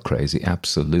myself crazy,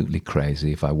 absolutely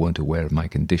crazy, if I weren't aware of my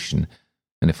condition,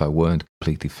 and if I weren't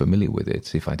completely familiar with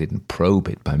it, if I didn't probe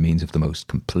it by means of the most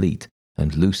complete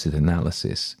and lucid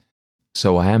analysis.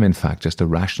 So I am in fact just a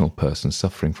rational person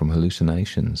suffering from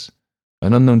hallucinations.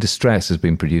 An unknown distress has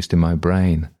been produced in my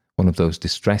brain, one of those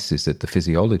distresses that the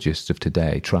physiologists of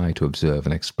today try to observe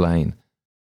and explain.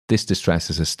 This distress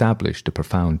has established a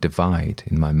profound divide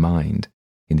in my mind,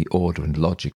 in the order and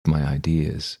logic of my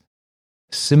ideas.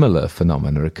 Similar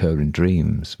phenomena occur in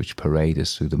dreams, which parade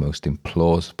us through the most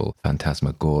implausible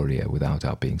phantasmagoria without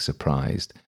our being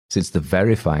surprised, since the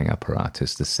verifying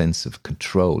apparatus, the sense of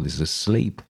control, is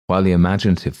asleep, while the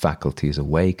imaginative faculty is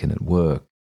awake and at work.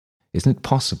 Isn't it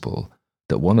possible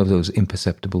that one of those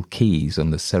imperceptible keys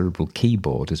on the cerebral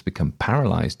keyboard has become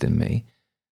paralyzed in me?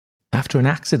 After an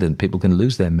accident, people can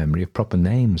lose their memory of proper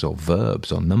names or verbs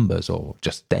or numbers or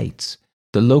just dates.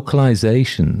 The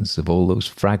localizations of all those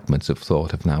fragments of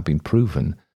thought have now been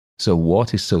proven. So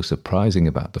what is so surprising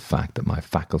about the fact that my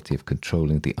faculty of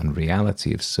controlling the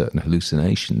unreality of certain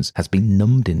hallucinations has been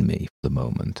numbed in me for the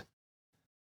moment?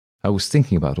 I was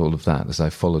thinking about all of that as I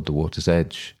followed the water's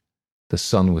edge. The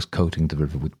sun was coating the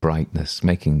river with brightness,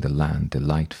 making the land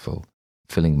delightful,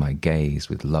 filling my gaze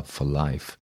with love for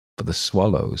life, for the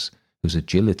swallows, whose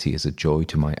agility is a joy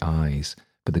to my eyes,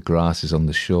 for the grasses on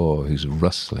the shore, whose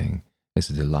rustling is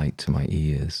a delight to my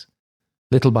ears.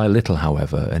 Little by little,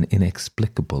 however, an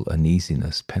inexplicable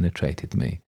uneasiness penetrated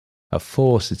me. A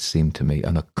force, it seemed to me,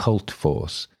 an occult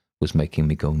force, was making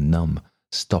me go numb,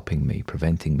 stopping me,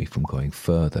 preventing me from going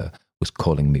further, was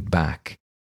calling me back.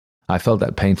 I felt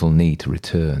that painful need to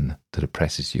return that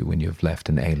oppresses you when you have left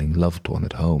an ailing loved one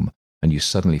at home, and you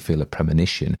suddenly feel a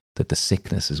premonition that the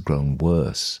sickness has grown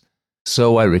worse.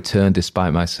 So I returned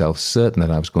despite myself, certain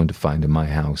that I was going to find in my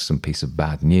house some piece of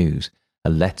bad news, a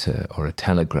letter or a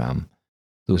telegram.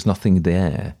 There was nothing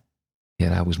there,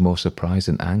 yet I was more surprised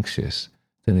and anxious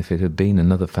than if it had been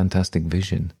another fantastic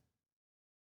vision.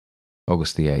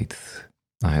 August the 8th.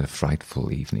 I had a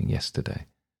frightful evening yesterday.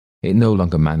 It no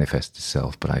longer manifests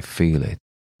itself, but I feel it,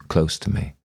 close to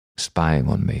me, spying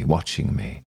on me, watching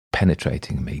me,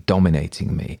 penetrating me,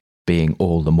 dominating me, being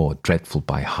all the more dreadful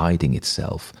by hiding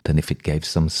itself than if it gave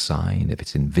some sign of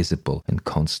its invisible and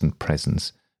constant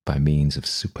presence by means of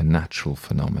supernatural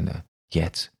phenomena.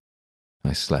 Yet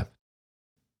I slept.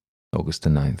 August the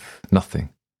 9th, nothing.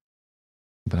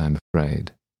 But I'm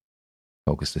afraid.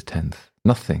 August the 10th,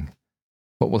 nothing.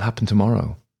 What will happen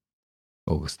tomorrow?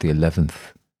 August the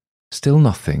 11th, still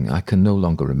nothing. I can no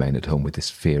longer remain at home with this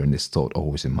fear and this thought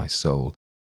always in my soul.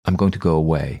 I'm going to go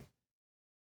away.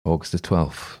 August the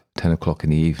 12th, 10 o'clock in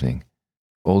the evening.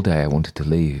 All day I wanted to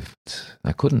leave, but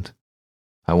I couldn't.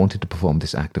 I wanted to perform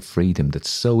this act of freedom that's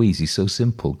so easy, so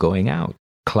simple, going out,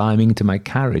 climbing into my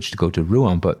carriage to go to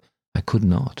Rouen, but I could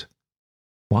not.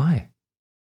 Why?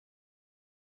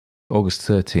 August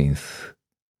 13th.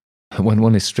 When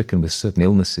one is stricken with certain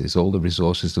illnesses, all the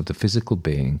resources of the physical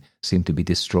being seem to be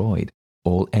destroyed,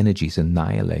 all energies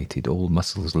annihilated, all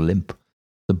muscles limp.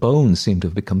 The bones seem to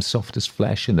have become soft as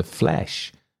flesh, and the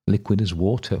flesh liquid as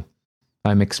water.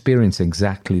 I am experiencing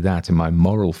exactly that in my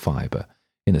moral fibre,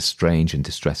 in a strange and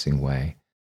distressing way.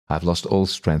 I've lost all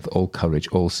strength, all courage,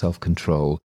 all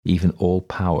self-control, even all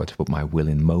power to put my will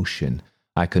in motion.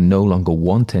 I can no longer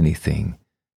want anything,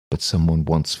 but someone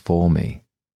wants for me,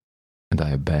 and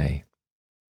I obey.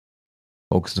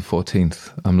 August the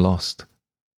 14th, I'm lost.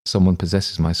 Someone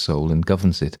possesses my soul and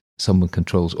governs it. Someone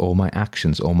controls all my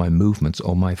actions, all my movements,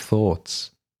 all my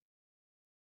thoughts.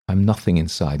 I'm nothing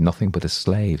inside, nothing but a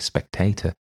slave,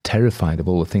 spectator, terrified of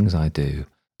all the things I do.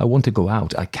 I want to go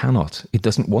out, I cannot, it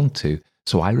doesn't want to,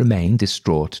 so I remain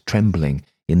distraught, trembling,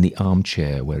 in the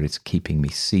armchair where it's keeping me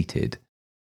seated.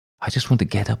 I just want to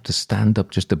get up, to stand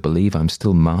up, just to believe I'm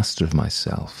still master of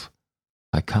myself.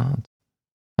 I can't.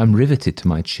 I'm riveted to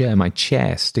my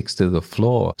chair sticks to the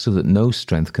floor so that no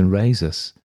strength can raise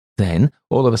us. Then,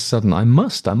 all of a sudden, I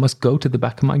must go to the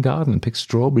back of my garden and pick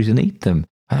strawberries and eat them.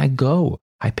 And I go.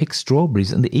 I pick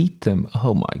strawberries and eat them.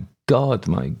 Oh, my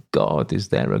God, is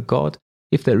there a God?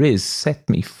 If there is, set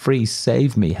me free,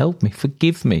 save me, help me,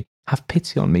 forgive me, have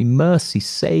pity on me, mercy,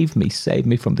 save me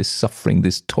from this suffering,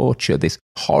 this torture, this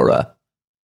horror.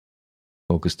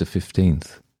 August the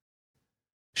 15th.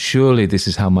 Surely this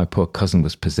is how my poor cousin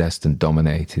was possessed and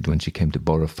dominated when she came to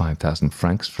borrow 5,000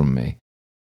 francs from me.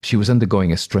 She was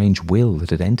undergoing a strange will that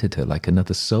had entered her like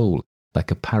another soul, like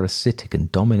a parasitic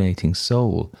and dominating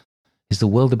soul. Is the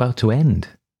world about to end?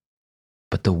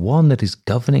 But the one that is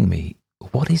governing me,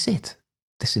 what is it?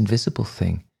 This invisible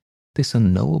thing, this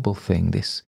unknowable thing,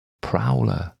 this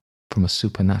prowler from a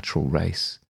supernatural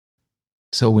race.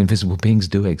 So invisible beings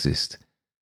do exist.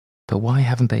 But why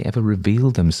haven't they ever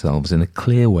revealed themselves in a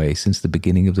clear way since the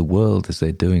beginning of the world as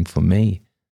they're doing for me?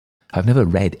 I've never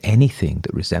read anything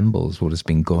that resembles what has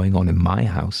been going on in my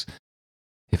house.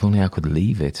 If only I could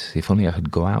leave it, if only I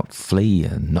could go out, flee,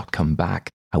 and not come back,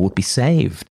 I would be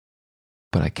saved.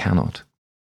 But I cannot.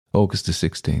 August the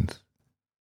 16th.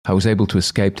 I was able to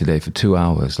escape today for 2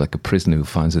 hours, like a prisoner who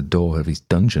finds a door of his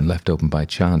dungeon left open by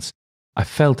chance. I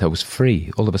felt I was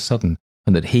free, all of a sudden,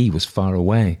 and that he was far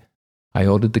away. I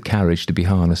ordered the carriage to be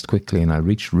harnessed quickly, and I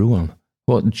reached Rouen.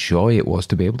 What joy it was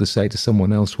to be able to say to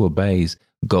someone else who obeys,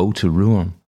 "Go to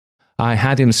Rouen." I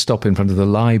had him stop in front of the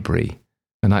library,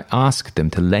 and I asked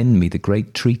them to lend me the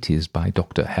great treatise by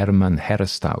Dr. Hermann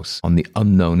Herestauss on the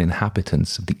unknown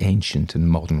inhabitants of the ancient and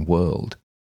modern world.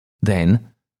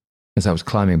 Then, as I was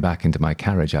climbing back into my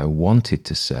carriage, I wanted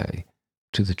to say,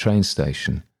 "To the train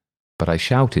station," but I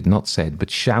shouted, not said, but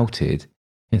shouted,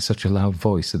 in such a loud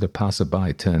voice that a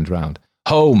passer-by turned round,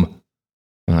 "Home!"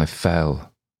 And I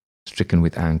fell, stricken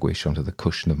with anguish, onto the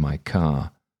cushion of my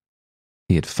car.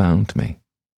 He had found me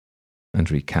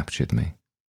and recaptured me.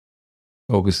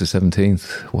 August the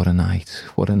 17th, what a night,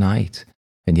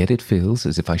 and yet it feels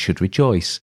as if I should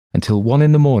rejoice. Until 1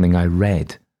 a.m. I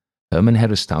read. Hermann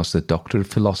Herestauss, the doctor of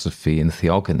philosophy and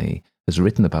theogony, has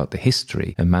written about the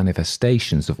history and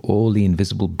manifestations of all the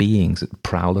invisible beings that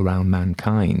prowl around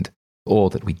mankind, or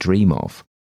that we dream of.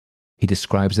 He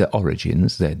describes their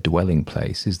origins, their dwelling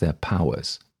places, their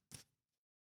powers.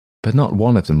 But not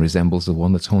one of them resembles the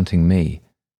one that's haunting me.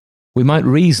 We might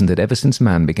reason that ever since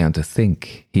man began to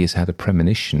think, he has had a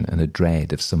premonition and a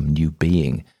dread of some new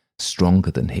being,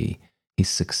 stronger than he, his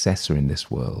successor in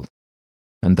this world.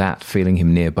 And that, feeling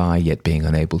him nearby, yet being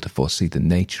unable to foresee the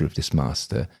nature of this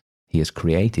master, he has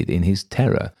created, in his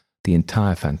terror, the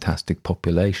entire fantastic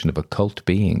population of occult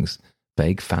beings,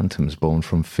 vague phantoms born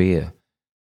from fear.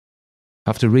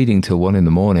 After reading till 1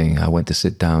 a.m, I went to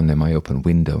sit down near my open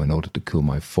window in order to cool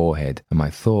my forehead and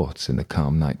my thoughts in the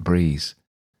calm night breeze.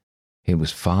 It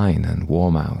was fine and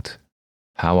warm out.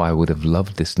 How I would have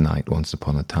loved this night once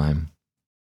upon a time.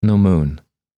 No moon.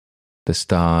 The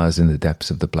stars in the depths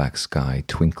of the black sky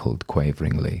twinkled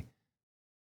quaveringly.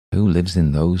 Who lives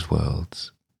in those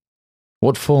worlds?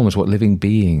 What forms, what living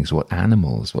beings, what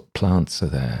animals, what plants are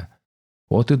there?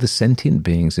 What do the sentient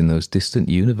beings in those distant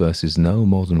universes know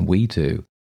more than we do?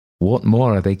 What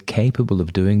more are they capable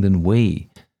of doing than we?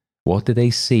 What do they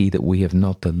see that we have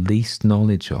not the least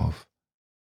knowledge of?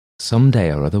 Some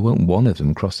day or other won't one of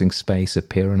them crossing space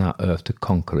appear on our earth to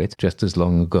conquer it, just as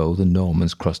long ago the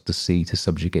Normans crossed the sea to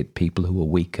subjugate people who were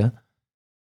weaker?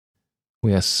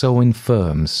 We are so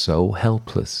infirm, so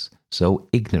helpless, so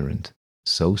ignorant,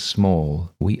 so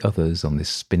small, we others on this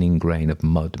spinning grain of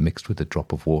mud mixed with a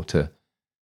drop of water.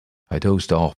 I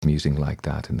dozed off musing like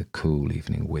that in the cool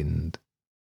evening wind.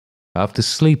 After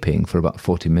sleeping for about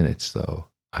 40 minutes, though,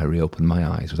 I reopened my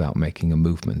eyes without making a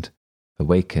movement,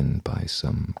 awakened by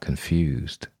some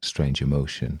confused, strange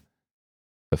emotion.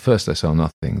 At first I saw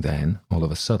nothing, then, all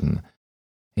of a sudden,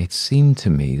 it seemed to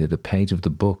me that a page of the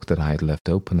book that I had left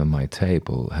open on my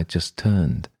table had just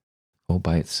turned, all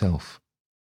by itself.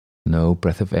 No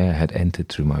breath of air had entered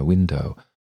through my window.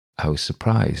 I was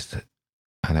surprised,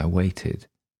 and I waited.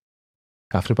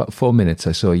 After about 4 minutes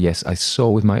I saw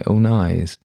with my own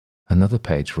eyes another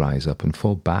page rise up and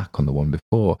fall back on the one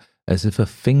before, as if a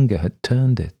finger had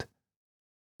turned it.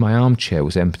 My armchair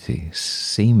was empty,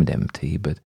 seemed empty,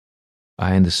 but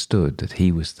I understood that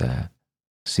he was there,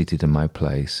 seated in my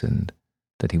place, and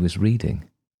that he was reading.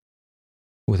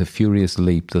 With a furious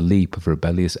leap, the leap of a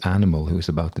rebellious animal who is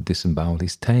about to disembowel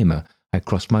his tamer, I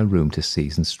crossed my room to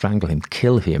seize and strangle him,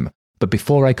 kill him. But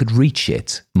before I could reach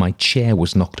it, my chair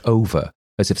was knocked over,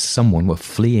 as if someone were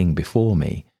fleeing before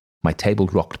me. My table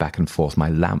rocked back and forth, my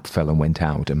lamp fell and went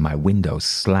out, and my window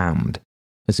slammed,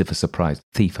 as if a surprised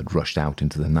thief had rushed out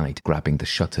into the night, grabbing the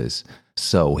shutters.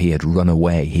 So he had run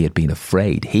away, he had been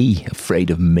afraid,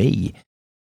 afraid of me.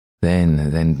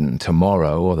 Then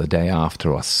tomorrow, or the day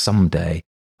after, or some day,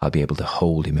 I'll be able to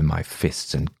hold him in my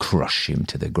fists and crush him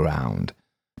to the ground.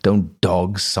 Don't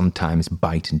dogs sometimes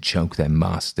bite and choke their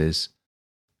masters?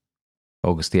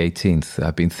 August the 18th,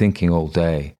 I've been thinking all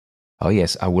day. Oh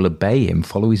yes, I will obey him,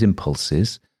 follow his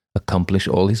impulses, accomplish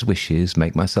all his wishes,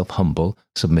 make myself humble,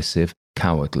 submissive,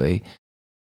 cowardly.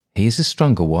 He is a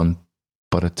stronger one,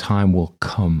 but a time will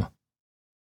come.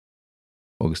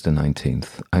 August the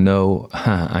 19th.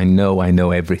 I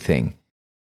know everything.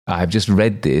 I've just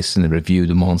read this in the Revue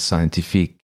du Monde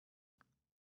Scientifique.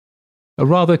 A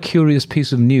rather curious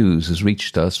piece of news has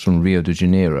reached us from Rio de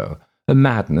Janeiro. A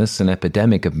madness, an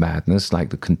epidemic of madness,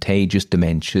 like the contagious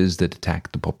dementias that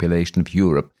attacked the population of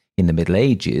Europe in the Middle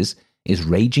Ages, is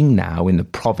raging now in the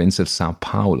province of Sao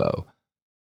Paulo.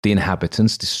 The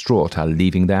inhabitants, distraught, are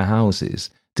leaving their houses,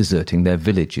 deserting their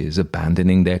villages,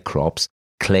 abandoning their crops,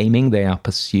 claiming they are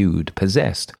pursued,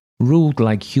 possessed, ruled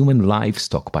like human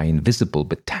livestock by invisible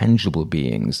but tangible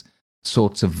beings,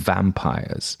 sorts of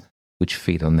vampires, which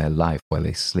feed on their life while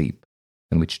they sleep,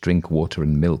 and which drink water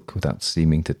and milk without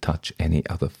seeming to touch any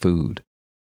other food.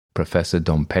 Professor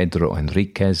Dom Pedro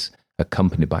Enriquez,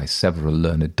 accompanied by several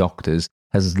learned doctors,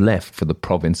 has left for the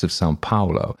province of Sao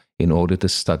Paulo in order to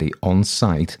study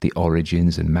on-site the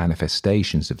origins and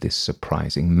manifestations of this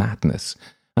surprising madness,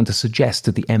 and to suggest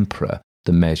to the emperor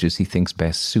the measures he thinks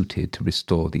best suited to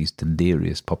restore these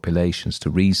delirious populations to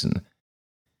reason.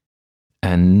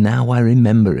 And now I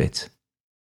remember it.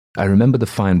 I remember the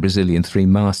fine Brazilian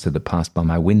three-master that passed by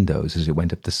my windows as it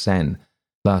went up the Seine,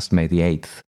 last May the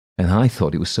 8th, and I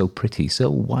thought it was so pretty,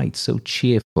 so white, so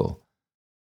cheerful.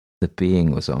 The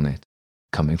being was on it,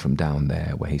 coming from down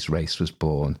there where his race was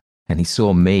born, and he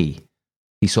saw me.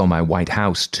 He saw my white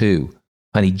house too,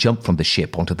 and he jumped from the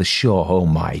ship onto the shore. Oh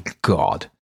my God!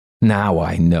 Now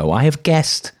I know, I have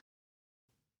guessed.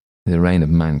 The reign of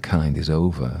mankind is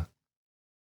over.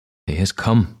 He has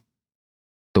come.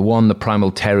 The one the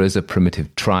primal terrors of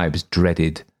primitive tribes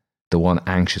dreaded, the one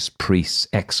anxious priests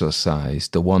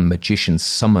exorcised, the one magicians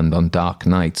summoned on dark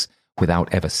nights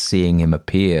without ever seeing him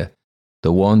appear,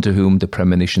 the one to whom the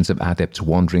premonitions of adepts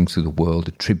wandering through the world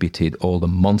attributed all the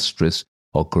monstrous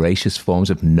or gracious forms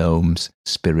of gnomes,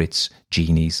 spirits,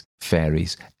 genies,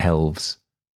 fairies, elves.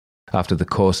 After the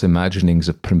coarse imaginings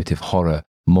of primitive horror,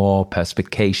 more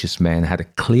perspicacious men had a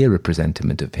clearer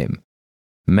presentiment of him.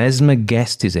 Mesmer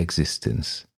guessed his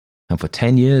existence, and for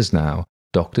 10 years now,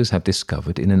 doctors have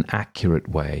discovered in an accurate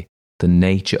way the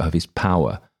nature of his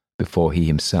power before he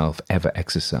himself ever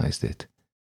exercised it.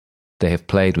 They have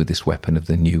played with this weapon of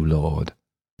the new Lord,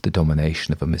 the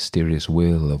domination of a mysterious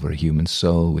will over a human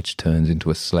soul which turns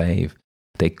into a slave.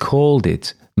 They called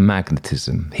it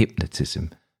magnetism,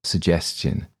 hypnotism,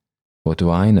 suggestion. What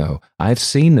do I know? I have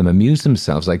seen them amuse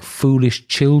themselves like foolish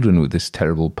children with this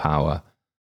terrible power.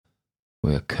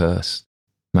 We are cursed.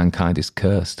 Mankind is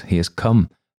cursed. He has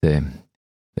come.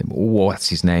 What's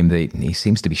his name? He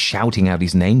seems to be shouting out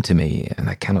his name to me, and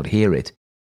I cannot hear it.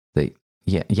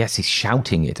 Yes, he's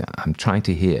shouting it. I'm trying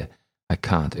to hear. I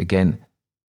can't. Again,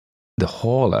 the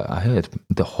Horla. I heard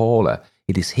the Horla.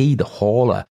 It is he, the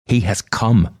Horla. He has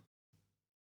come.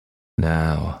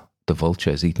 Now, the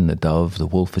vulture has eaten the dove, the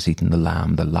wolf has eaten the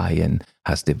lamb, the lion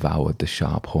has devoured the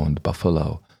sharp-horned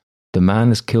buffalo. The man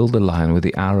has killed the lion with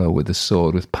the arrow, with the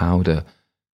sword, with powder.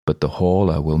 But the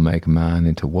Horla will make man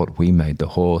into what we made the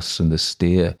horse and the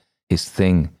steer, his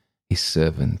thing, his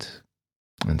servant,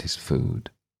 and his food.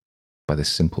 By the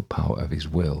simple power of his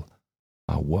will,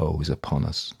 our woe is upon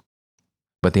us.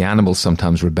 But the animal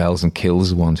sometimes rebels and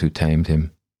kills the ones who tamed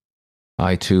him.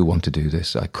 I too want to do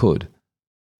this. I could.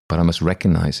 But I must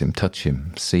recognize him, touch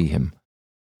him, see him.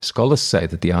 Scholars say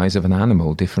that the eyes of an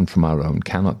animal, different from our own,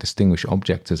 cannot distinguish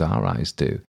objects as our eyes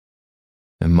do.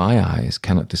 And my eyes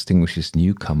cannot distinguish this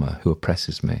newcomer who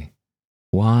oppresses me.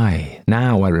 Why?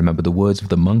 Now I remember the words of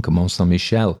the monk at Mont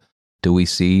Saint-Michel. Do we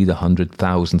see the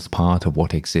 100,000th part of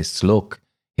what exists? Look,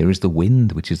 here is the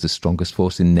wind, which is the strongest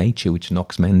force in nature, which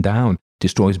knocks men down,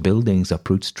 destroys buildings,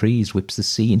 uproots trees, whips the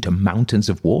sea into mountains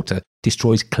of water,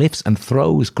 destroys cliffs and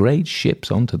throws great ships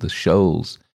onto the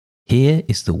shoals. Here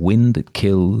is the wind that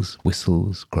kills,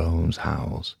 whistles, groans,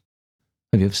 howls.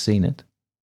 Have you ever seen it?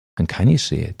 And can you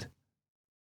see it?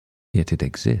 Yet it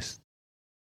exists.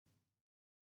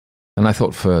 And I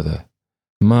thought further.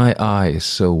 My eye is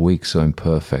so weak, so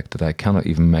imperfect, that I cannot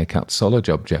even make out solid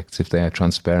objects if they are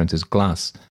transparent as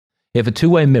glass. If a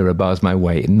two-way mirror bars my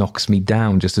way, it knocks me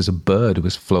down, just as a bird who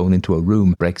has flown into a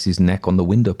room breaks his neck on the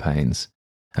window panes.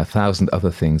 1,000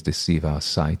 other things deceive our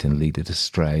sight and lead it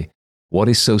astray. What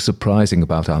is so surprising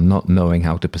about our not knowing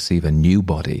how to perceive a new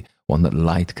body, one that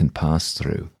light can pass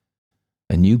through?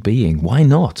 A new being, why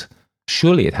not?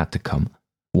 Surely it had to come.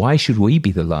 Why should we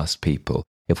be the last people?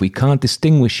 If we can't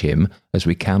distinguish him as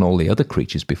we can all the other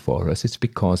creatures before us, it's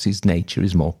because his nature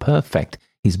is more perfect,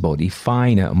 his body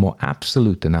finer and more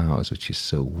absolute than ours, which is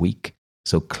so weak,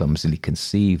 so clumsily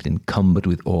conceived, encumbered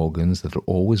with organs that are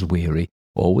always weary,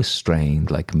 always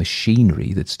strained, like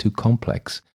machinery that's too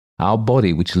complex. Our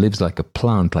body, which lives like a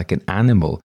plant, like an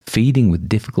animal, feeding with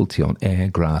difficulty on air,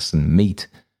 grass, and meat.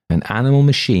 An animal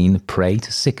machine, prey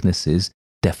to sicknesses,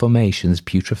 deformations,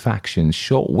 putrefactions,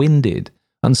 short-winded,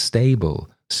 unstable,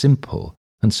 simple,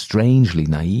 and strangely,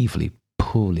 naively,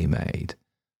 poorly made.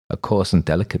 A coarse and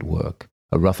delicate work,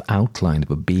 a rough outline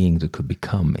of a being that could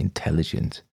become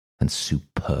intelligent and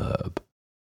superb.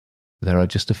 There are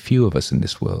just a few of us in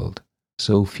this world,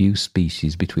 so few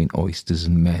species between oysters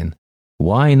and men.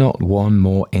 Why not one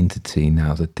more entity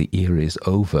now that the era is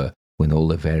over, when all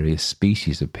the various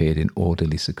species appeared in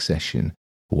orderly succession?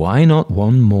 Why not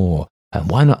one more? And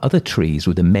why not other trees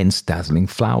with immense dazzling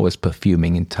flowers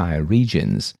perfuming entire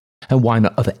regions? And why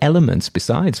not other elements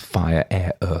besides fire,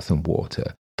 air, earth, and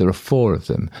water? There are 4 of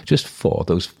them, just 4,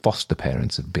 those foster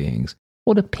parents of beings.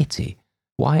 What a pity.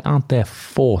 Why aren't there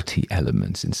 40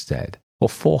 elements instead? Or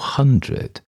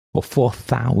 400? Or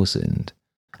 4,000?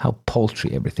 How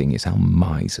paltry everything is, how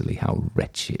miserly, how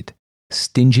wretched.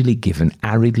 Stingily given,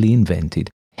 aridly invented,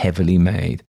 heavily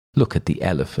made. Look at the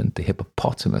elephant, the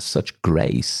hippopotamus, such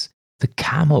grace. The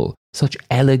camel, such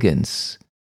elegance.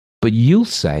 But you'll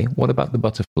say, what about the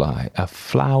butterfly? A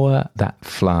flower that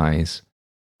flies.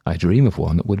 I dream of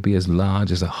one that would be as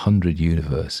large as 100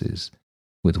 universes,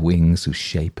 with wings whose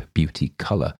shape, beauty,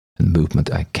 colour, and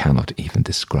movement I cannot even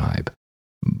describe.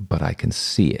 But I can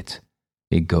see it.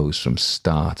 It goes from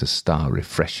star to star,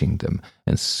 refreshing them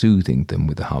and soothing them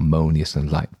with the harmonious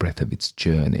and light breath of its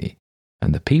journey.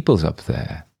 And the people's up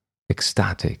there,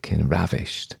 ecstatic and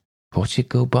ravished. Watch it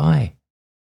go by.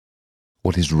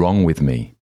 What is wrong with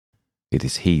me? It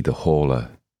is he, the Horla,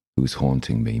 who's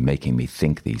haunting me, making me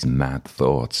think these mad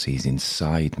thoughts. He's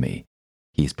inside me.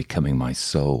 He is becoming my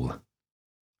soul.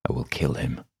 I will kill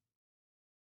him.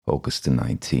 August the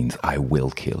 19th, I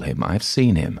will kill him. I've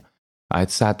seen him. I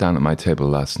had sat down at my table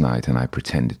last night and I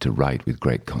pretended to write with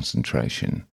great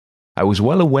concentration. I was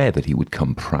well aware that he would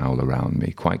come prowl around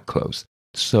me, quite close,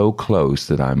 so close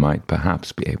that I might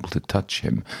perhaps be able to touch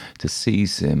him, to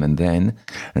seize him, and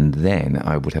then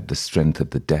I would have the strength of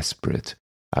the desperate.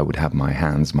 I would have my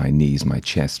hands, my knees, my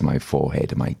chest, my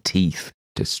forehead, my teeth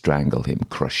to strangle him,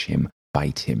 crush him,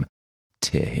 bite him,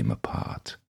 tear him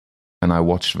apart. And I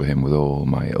watched for him with all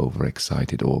my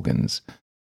overexcited organs.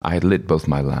 I had lit both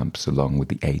my lamps along with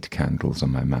the 8 candles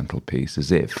on my mantelpiece,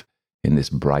 as if, in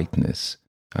this brightness,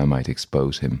 I might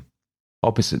expose him.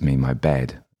 Opposite me, my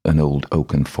bed, an old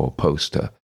oaken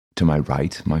 4-poster. To my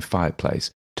right, my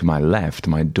fireplace. To my left,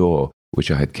 my door,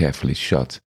 which I had carefully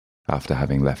shut, after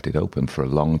having left it open for a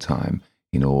long time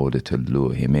in order to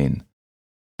lure him in.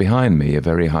 Behind me, a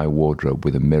very high wardrobe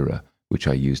with a mirror, which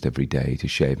I used every day to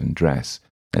shave and dress,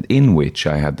 and in which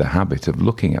I had the habit of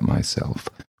looking at myself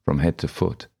from head to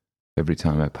foot every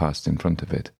time I passed in front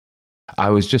of it. I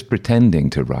was just pretending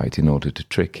to write in order to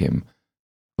trick him,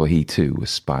 for he too was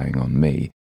spying on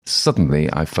me. Suddenly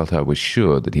I felt I was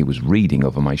sure that he was reading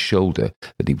over my shoulder,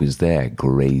 that he was there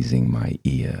grazing my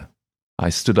ear. I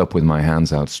stood up with my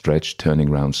hands outstretched, turning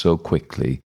round so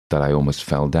quickly that I almost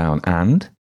fell down, and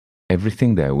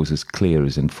everything there was as clear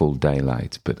as in full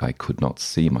daylight, but I could not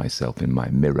see myself in my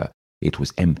mirror. It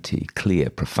was empty, clear,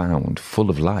 profound, full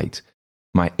of light.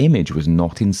 My image was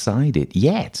not inside it,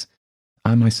 yet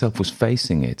I myself was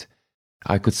facing it.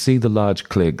 I could see the large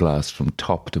clear glass from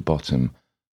top to bottom.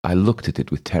 I looked at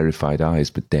it with terrified eyes,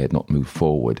 but dared not move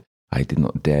forward. I did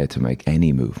not dare to make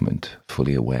any movement,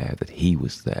 fully aware that he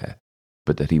was there,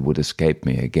 but that he would escape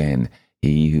me again,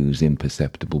 he whose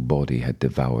imperceptible body had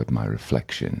devoured my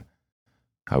reflection.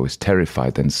 I was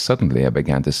terrified, then suddenly I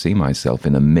began to see myself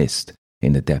in a mist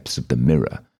in the depths of the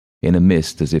mirror, in a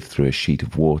mist as if through a sheet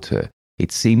of water.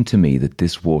 It seemed to me that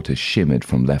this water shimmered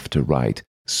from left to right,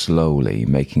 slowly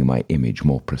making my image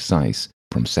more precise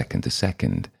from second to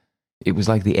second. It was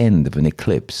like the end of an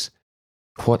eclipse.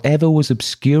 Whatever was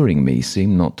obscuring me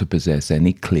seemed not to possess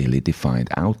any clearly defined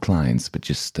outlines, but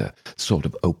just a sort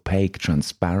of opaque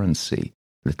transparency,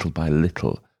 little by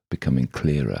little becoming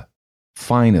clearer.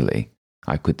 Finally,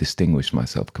 I could distinguish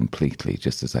myself completely,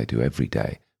 just as I do every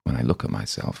day when I look at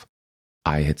myself.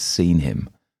 I had seen him.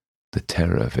 The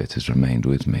terror of it has remained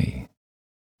with me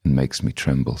and makes me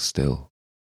tremble still.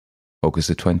 August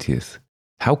the 20th.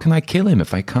 How can I kill him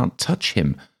if I can't touch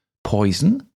him?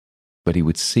 Poison? But he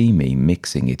would see me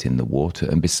mixing it in the water,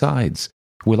 and besides,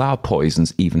 will our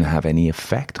poisons even have any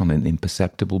effect on an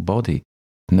imperceptible body?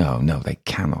 No, they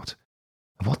cannot.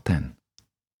 What then?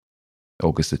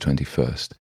 August the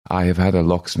 21st. I have had a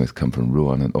locksmith come from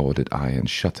Rouen and ordered iron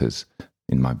shutters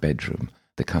in my bedroom,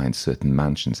 the kind certain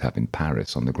mansions have in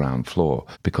Paris on the ground floor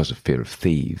because of fear of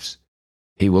thieves.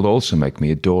 He will also make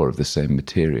me a door of the same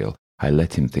material. I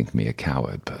let him think me a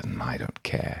coward, but I don't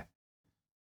care.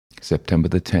 September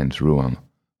the 10th, Rouen,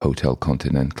 Hotel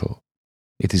Continental.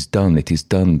 It is done,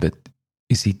 but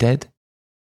is he dead?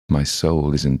 My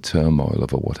soul is in turmoil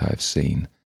over what I have seen.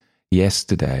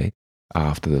 Yesterday,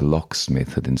 after the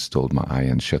locksmith had installed my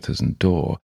iron shutters and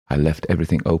door, I left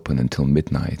everything open until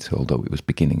midnight, although it was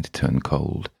beginning to turn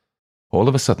cold. All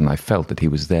of a sudden I felt that he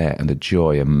was there, and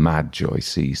a mad joy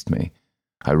seized me.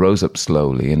 I rose up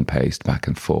slowly and paced back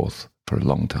and forth for a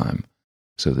long time,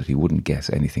 so that he wouldn't guess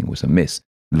anything was amiss.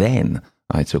 Then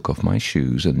I took off my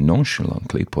shoes and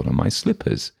nonchalantly put on my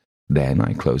slippers. Then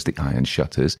I closed the iron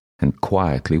shutters, and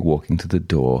quietly walking to the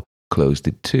door, closed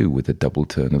it too with a double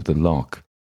turn of the lock.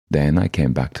 Then I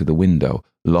came back to the window,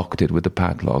 locked it with the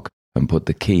padlock, and put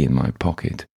the key in my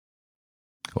pocket.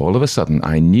 All of a sudden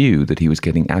I knew that he was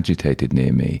getting agitated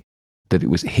near me, that it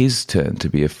was his turn to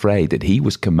be afraid, that he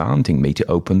was commanding me to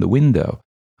open the window.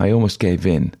 I almost gave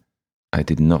in. I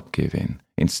did not give in.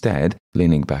 Instead,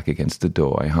 leaning back against the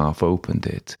door, I half opened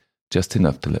it, just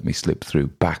enough to let me slip through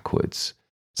backwards.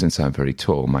 Since I'm very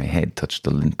tall, my head touched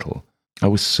the lintel. I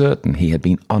was certain he had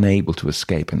been unable to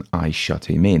escape, and I shut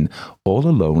him in, all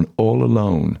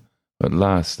alone. At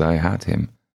last I had him.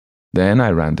 Then I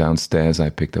ran downstairs. I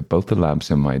picked up both the lamps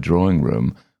in my drawing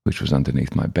room, which was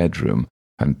underneath my bedroom,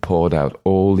 and poured out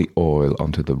all the oil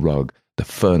onto the rug, the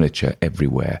furniture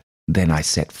everywhere. Then I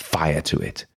set fire to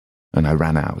it, and I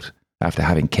ran out, after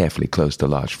having carefully closed the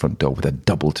large front door with a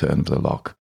double turn of the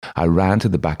lock. I ran to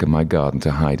the back of my garden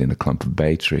to hide in a clump of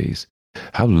bay trees.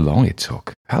 How long it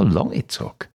took!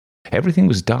 Everything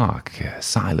was dark,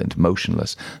 silent,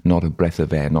 motionless, not a breath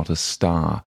of air, not a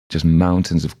star, just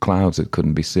mountains of clouds that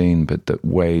couldn't be seen, but that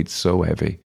weighed so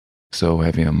heavy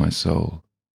on my soul.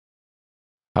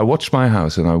 I watched my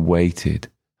house and I waited.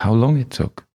 How long it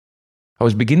took! I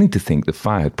was beginning to think the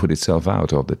fire had put itself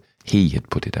out, or that he had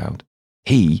put it out.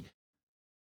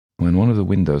 When one of the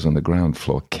windows on the ground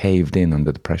floor caved in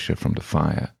under the pressure from the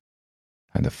fire,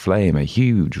 and a flame, a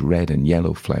huge red and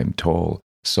yellow flame, tall,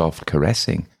 soft,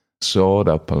 caressing, soared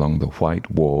up along the white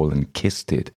wall and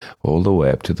kissed it all the way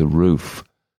up to the roof.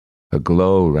 A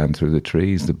glow ran through the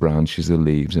trees, the branches, the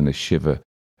leaves, and a shiver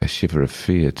of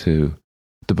fear too.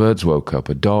 The birds woke up,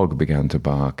 a dog began to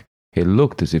bark. It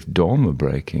looked as if dawn were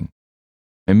breaking.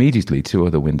 Immediately 2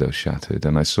 other windows shattered,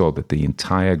 and I saw that the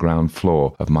entire ground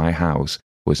floor of my house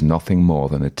was nothing more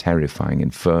than a terrifying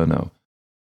inferno.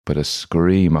 But a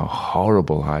scream, a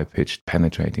horrible, high-pitched,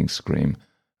 penetrating scream,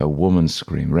 a woman's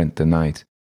scream, rent the night,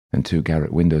 and 2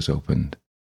 garret windows opened.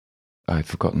 I had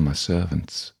forgotten my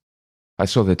servants. I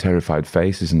saw their terrified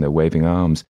faces and their waving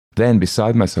arms. Then,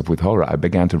 beside myself with horror, I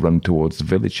began to run towards the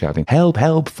village, shouting, "Help,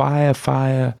 help, fire,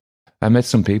 fire!" I met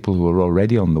some people who were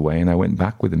already on the way, and I went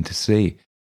back with them to see.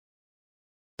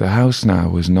 The house now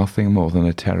was nothing more than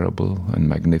a terrible and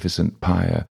magnificent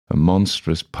pyre, a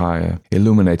monstrous pyre,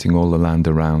 illuminating all the land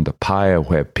around, a pyre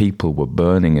where people were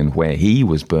burning and where he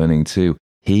was burning too.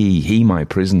 He, my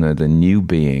prisoner, the new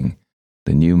being,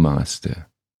 the new master,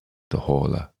 the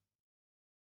Horla.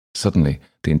 Suddenly,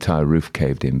 the entire roof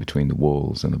caved in between the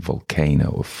walls, and a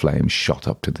volcano of flame shot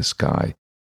up to the sky.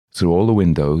 Through all the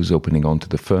windows opening onto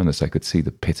the furnace, I could see the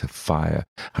pit of fire,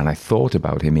 and I thought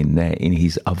about him in there, in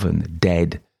his oven,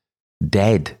 dead.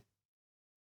 Dead.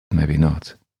 Maybe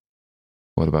not.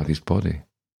 What about his body?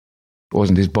 It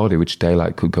wasn't his body which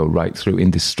daylight could go right through,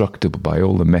 indestructible by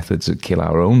all the methods that kill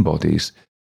our own bodies.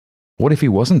 What if he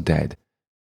wasn't dead?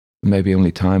 Maybe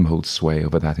only time holds sway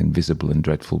over that invisible and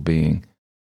dreadful being.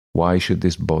 Why should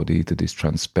this body that is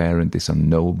transparent, this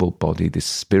unknowable body, this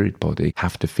spirit body,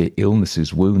 have to fear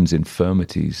illnesses, wounds,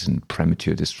 infirmities, and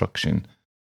premature destruction?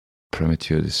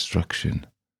 Premature destruction.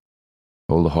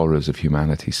 All the horrors of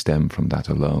humanity stem from that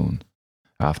alone.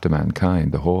 After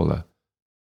mankind, the Horla.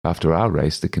 After our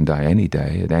race that can die any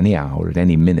day, at any hour, at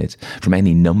any minute, from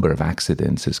any number of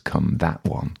accidents, has come that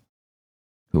one,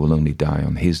 who will only die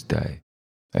on his day,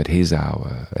 at his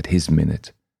hour, at his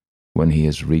minute, when he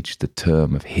has reached the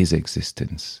term of his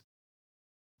existence.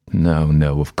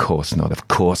 No, of course not. Of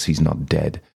course he's not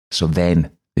dead. So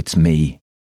then, it's me.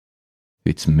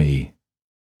 It's me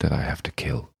that I have to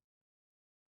kill.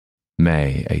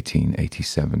 May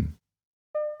 1887.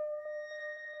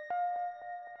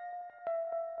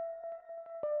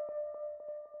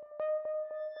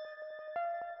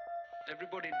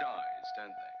 Everybody dies, don't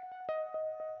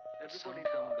they? Everybody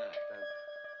come back, don't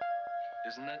they?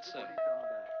 Isn't that so?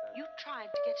 You tried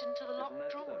to get into the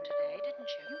locked room today, didn't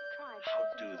you? How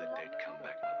do the dead come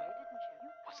back, Mother?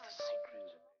 What's the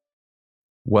secret?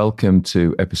 Welcome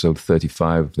to episode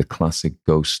 35 of the Classic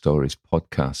Ghost Stories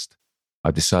podcast.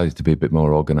 I've decided to be a bit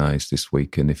more organised this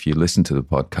week, and if you listen to the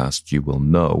podcast, you will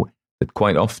know that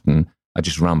quite often I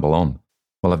just ramble on.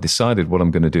 Well, I've decided what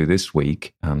I'm going to do this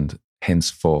week, and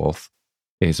henceforth,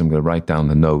 is I'm going to write down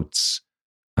the notes,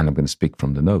 and I'm going to speak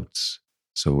from the notes,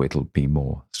 so it'll be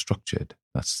more structured.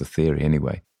 That's the theory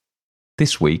anyway.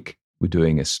 This week, we're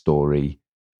doing a story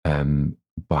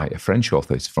by a French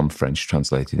author. It's from French,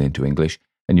 translated into English.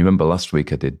 And you remember last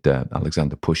week I did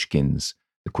Alexander Pushkin's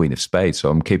The Queen of Spades, so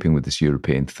I'm keeping with this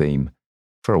European theme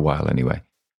for a while anyway,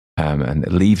 and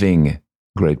leaving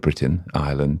Great Britain,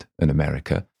 Ireland, and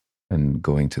America, and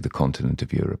going to the continent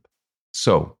of Europe.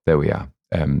 So there we are.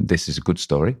 This is a good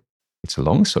story. It's a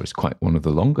long story. It's quite one of the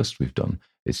longest we've done.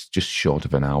 It's just short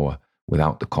of an hour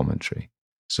without the commentary.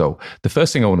 So the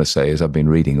first thing I want to say is I've been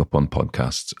reading up on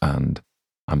podcasts, and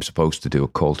I'm supposed to do a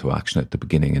call to action at the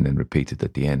beginning and then repeat it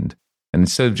at the end. And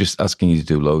instead of just asking you to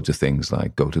do loads of things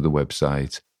like go to the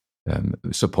website,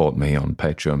 support me on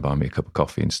Patreon, buy me a cup of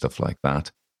coffee and stuff like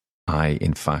that,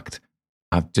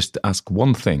 I've just asked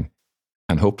one thing,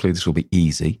 and hopefully this will be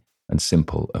easy and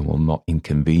simple and will not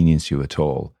inconvenience you at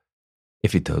all.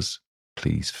 If it does,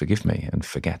 please forgive me and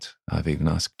forget I've even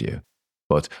asked you.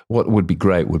 But what would be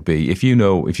great would be if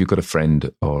you've got a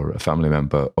friend or a family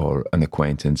member or an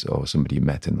acquaintance or somebody you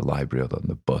met in the library or on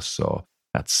the bus or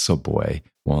at Subway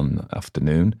one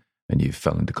afternoon and you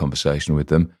fell into conversation with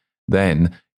them,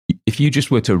 then if you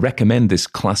just were to recommend this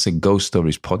Classic Ghost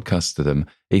Stories podcast to them,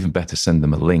 even better, send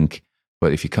them a link.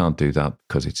 But if you can't do that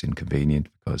because it's inconvenient,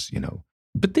 because,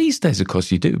 but these days, of course,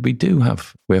 we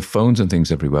have phones and things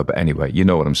everywhere. But anyway, you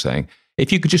know what I'm saying.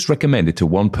 If you could just recommend it to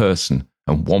one person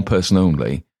and one person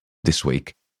only this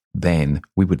week, then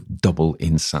we would double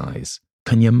in size.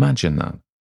 Can you imagine that?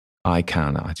 I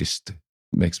can. It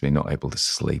makes me not able to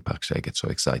sleep, actually. I get so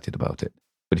excited about it.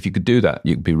 But if you could do that,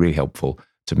 you'd be really helpful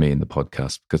to me in the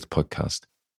podcast, because the podcast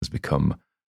has become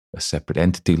a separate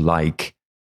entity. Like,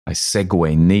 I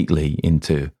segue neatly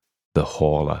into the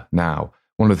Horla. Now,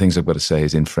 one of the things I've got to say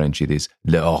is in French, it is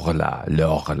le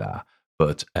Horla.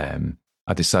 But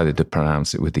I decided to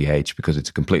pronounce it with the H because it's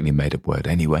a completely made-up word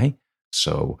anyway.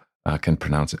 So I can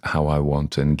pronounce it how I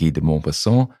want. And Guy de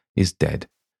Maupassant is dead.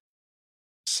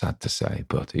 Sad to say,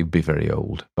 but he'd be very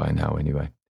old by now anyway.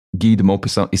 Guy de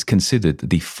Maupassant is considered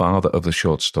the father of the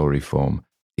short story form.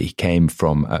 He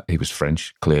was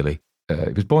French, clearly.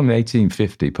 He was born in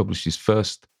 1850, published his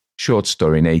first short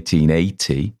story in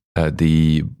 1880,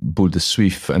 the Boule de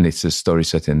Suif, and it's a story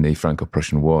set in the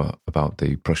Franco-Prussian War about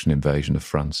the Prussian invasion of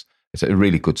France. It's a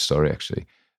really good story, actually.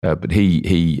 But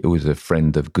he was a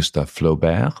friend of Gustave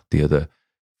Flaubert, the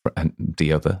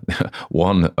other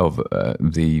one of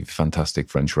the fantastic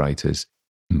French writers,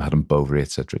 Madame Bovary,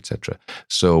 etc., etc.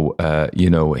 So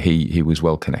he was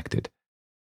well connected.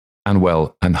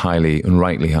 and highly and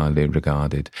rightly highly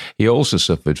regarded. He also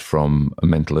suffered from a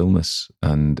mental illness,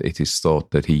 and it is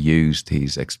thought that he used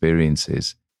his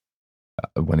experiences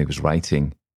when he was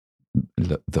writing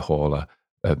the Horla,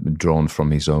 drawn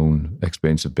from his own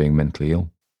experience of being mentally ill.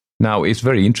 Now, it's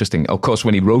very interesting. Of course,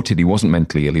 when he wrote it, he wasn't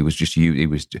mentally ill. He was just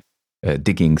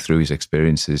digging through his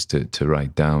experiences to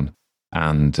write down.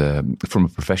 And from a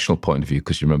professional point of view,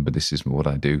 because you remember this is what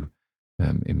I do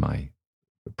in my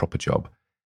proper job,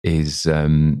 is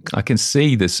I can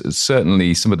see this.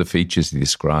 Certainly, some of the features he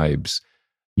describes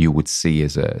you would see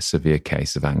as a severe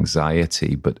case of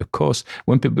anxiety. But of course,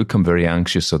 when people become very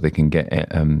anxious or they can get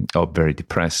or very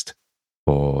depressed,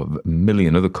 or a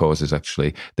million other causes,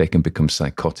 actually, they can become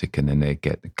psychotic and then they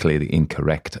get clearly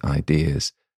incorrect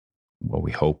ideas. Well,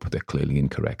 we hope they're clearly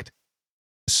incorrect.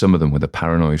 Some of them with a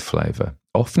paranoid flavor,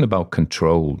 often about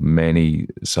control. Many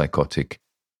psychotic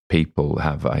people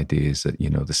have ideas that,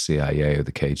 the CIA or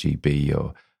the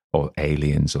KGB or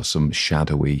aliens or some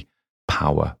shadowy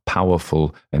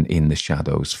powerful and in the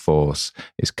shadows force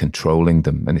is controlling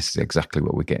them. And this is exactly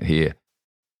what we get here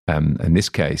in this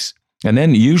case. And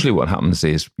then usually what happens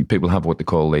is people have what they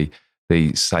call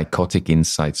the psychotic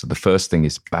insight. So the first thing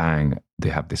is bang, they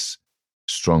have this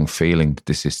strong feeling that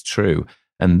this is true.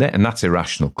 And that's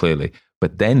irrational, clearly.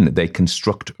 But then they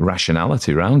construct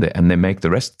rationality around it, and they make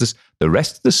the rest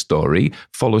of the story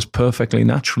follows perfectly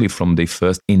naturally from the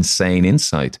first insane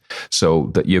insight.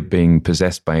 So that you're being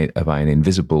possessed by an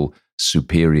invisible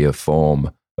superior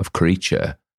form of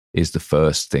creature is the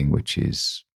first thing, which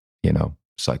is,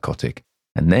 psychotic.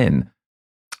 And then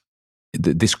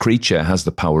this creature has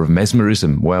the power of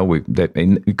mesmerism. Well,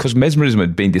 because mesmerism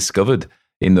had been discovered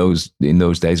in those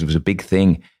days, it was a big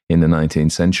thing in the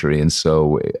 19th century. And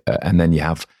so, and then you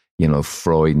have,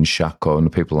 Freud and Charcot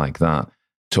and people like that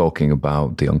talking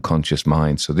about the unconscious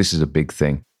mind. So this is a big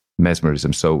thing,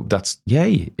 mesmerism. So that's,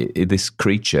 this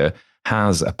creature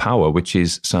has a power which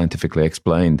is scientifically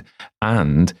explained.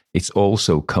 And it's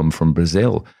also come from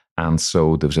Brazil. And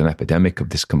so there was an epidemic of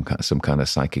this, some kind of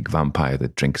psychic vampire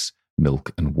that drinks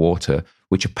milk and water,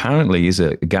 which apparently is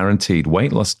a guaranteed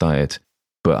weight loss diet.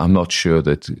 But I'm not sure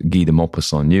that Guy de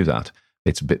Maupassant knew that.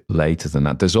 It's a bit later than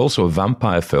that. There's also a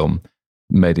vampire film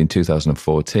made in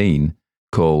 2014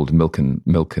 called Milk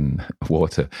and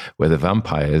Water, where the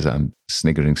vampires, I'm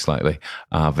sniggering slightly,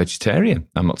 are vegetarian.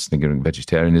 I'm not sniggering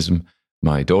vegetarianism.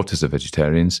 My daughters are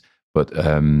vegetarians, but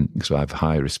so I have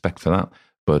high respect for that.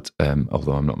 But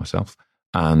although I'm not myself,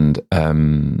 and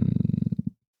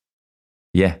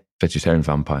vegetarian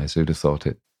vampires. Who'd have thought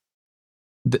it?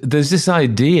 There's this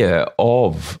idea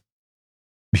of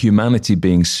humanity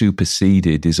being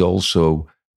superseded is also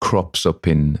crops up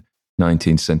in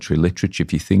 19th century literature.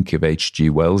 If you think of H.G.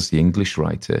 Wells, the English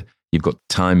writer, you've got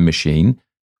Time Machine,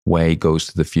 where he goes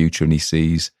to the future and he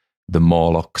sees the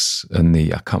Morlocks and I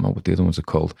can't remember what the other ones are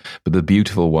called, but the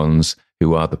beautiful ones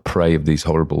who are the prey of these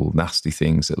horrible, nasty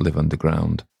things that live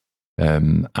underground.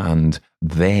 And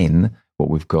then what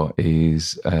we've got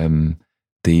is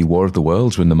the War of the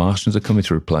Worlds, when the Martians are coming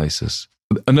to replace us.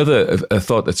 Another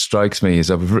thought that strikes me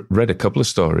is I've read a couple of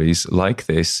stories like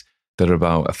this that are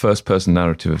about a first-person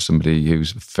narrative of somebody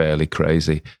who's fairly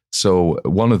crazy. So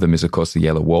one of them is, of course, the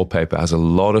Yellow Wallpaper. It has a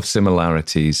lot of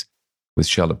similarities with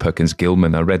Charlotte Perkins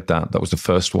Gilman. I read that. That was the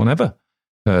first one ever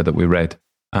that we read.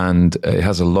 And it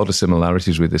has a lot of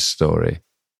similarities with this story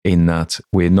in that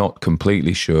we're not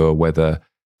completely sure whether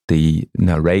the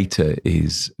narrator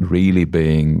is really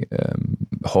being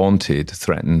haunted,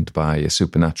 threatened by a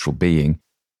supernatural being,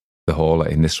 the Horla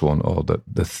in this one, or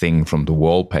the thing from the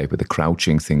wallpaper, the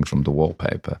crouching thing from the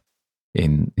wallpaper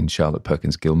in Charlotte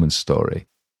Perkins Gilman's story,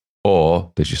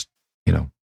 or they're just,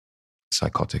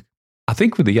 psychotic. I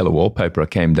think with the Yellow Wallpaper, I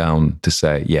came down to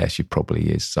say, yeah, she probably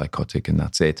is psychotic, and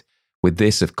that's it. With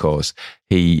this, of course,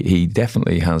 he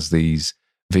definitely has these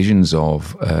visions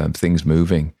of things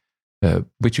moving,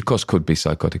 which of course could be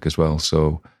psychotic as well.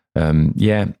 So,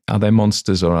 are they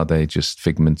monsters or are they just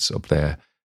figments of their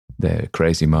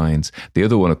crazy minds? The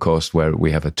other one, of course, where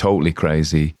we have a totally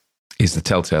crazy is The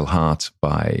Telltale Heart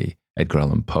by Edgar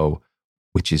Allan Poe,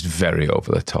 which is very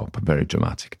over the top, very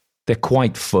dramatic. They're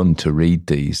quite fun to read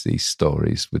these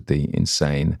stories with the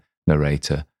insane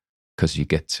narrator, because you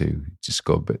get to just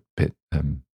go a bit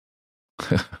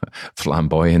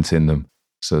flamboyant in them.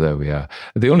 So there we are.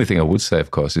 The only thing I would say,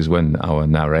 of course, is when our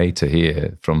narrator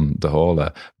here from the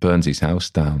Horla burns his house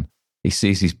down, he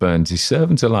sees he's burned his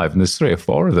servants alive, and there's 3 or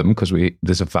 4 of them, because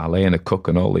there's a valet and a cook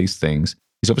and all these things.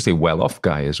 He's obviously a well-off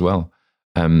guy as well.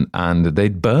 And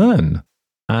they'd burn.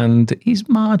 And he's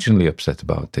marginally upset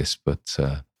about this, but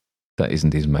that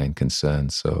isn't his main concern.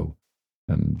 So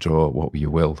draw what you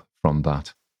will from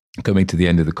that. Coming to the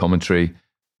end of the commentary,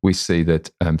 we see that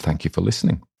thank you for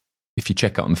listening. If you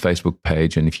check out on the Facebook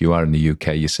page, and if you are in the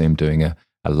UK, you see him doing a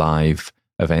live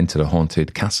event at a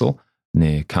haunted castle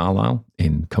near Carlisle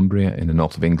in Cumbria in the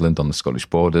north of England on the Scottish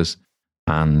borders.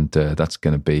 And that's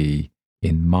going to be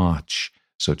in March.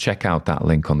 So check out that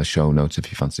link on the show notes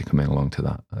if you fancy coming along to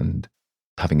that and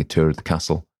having a tour of the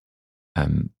castle.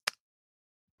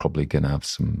 Probably going to have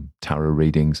some tarot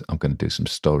readings. I'm going to do some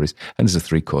stories. And there's a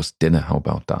 3-course dinner. How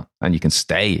about that? And you can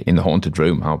stay in the haunted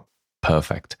room. How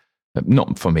perfect.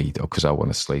 Not for me, though, because I want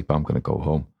to sleep. I'm going to go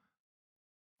home.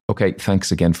 Okay,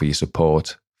 thanks again for your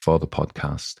support for the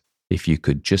podcast. If you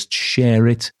could just share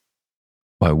it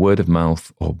by word of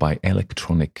mouth or by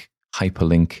electronic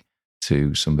hyperlink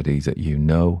to somebody that you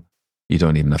know. You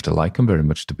don't even have to like them very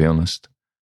much, to be honest,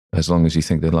 as long as you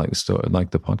think they like the story,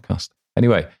 like the podcast.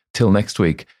 Anyway, till next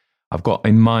week, I've got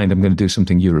in mind I'm going to do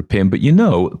something European, but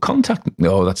contact me.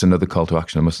 Oh, that's another call to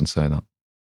action. I mustn't say that.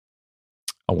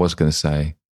 I was going to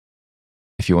say,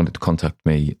 if you wanted to contact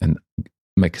me and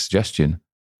make a suggestion,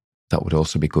 that would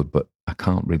also be good, but I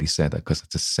can't really say that because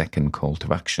it's a second call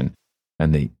to action.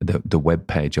 And the web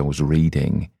page I was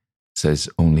reading says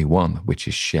only one, which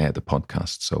is share the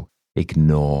podcast. So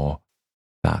ignore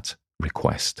that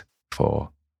request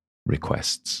for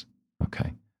requests.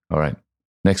 Okay. All right.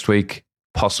 Next week,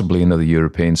 possibly another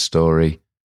European story.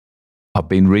 I've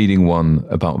been reading one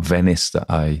about Venice that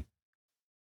I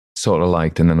sort of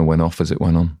liked, and then I went off as it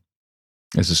went on.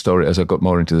 As I got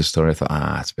more into the story, I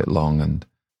thought, it's a bit long, and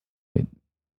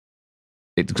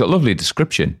it's got a lovely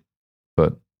description,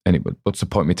 but anyway, what's the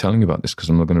point of me telling you about this? Because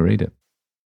I'm not going to read it.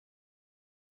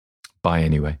 Bye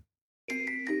anyway.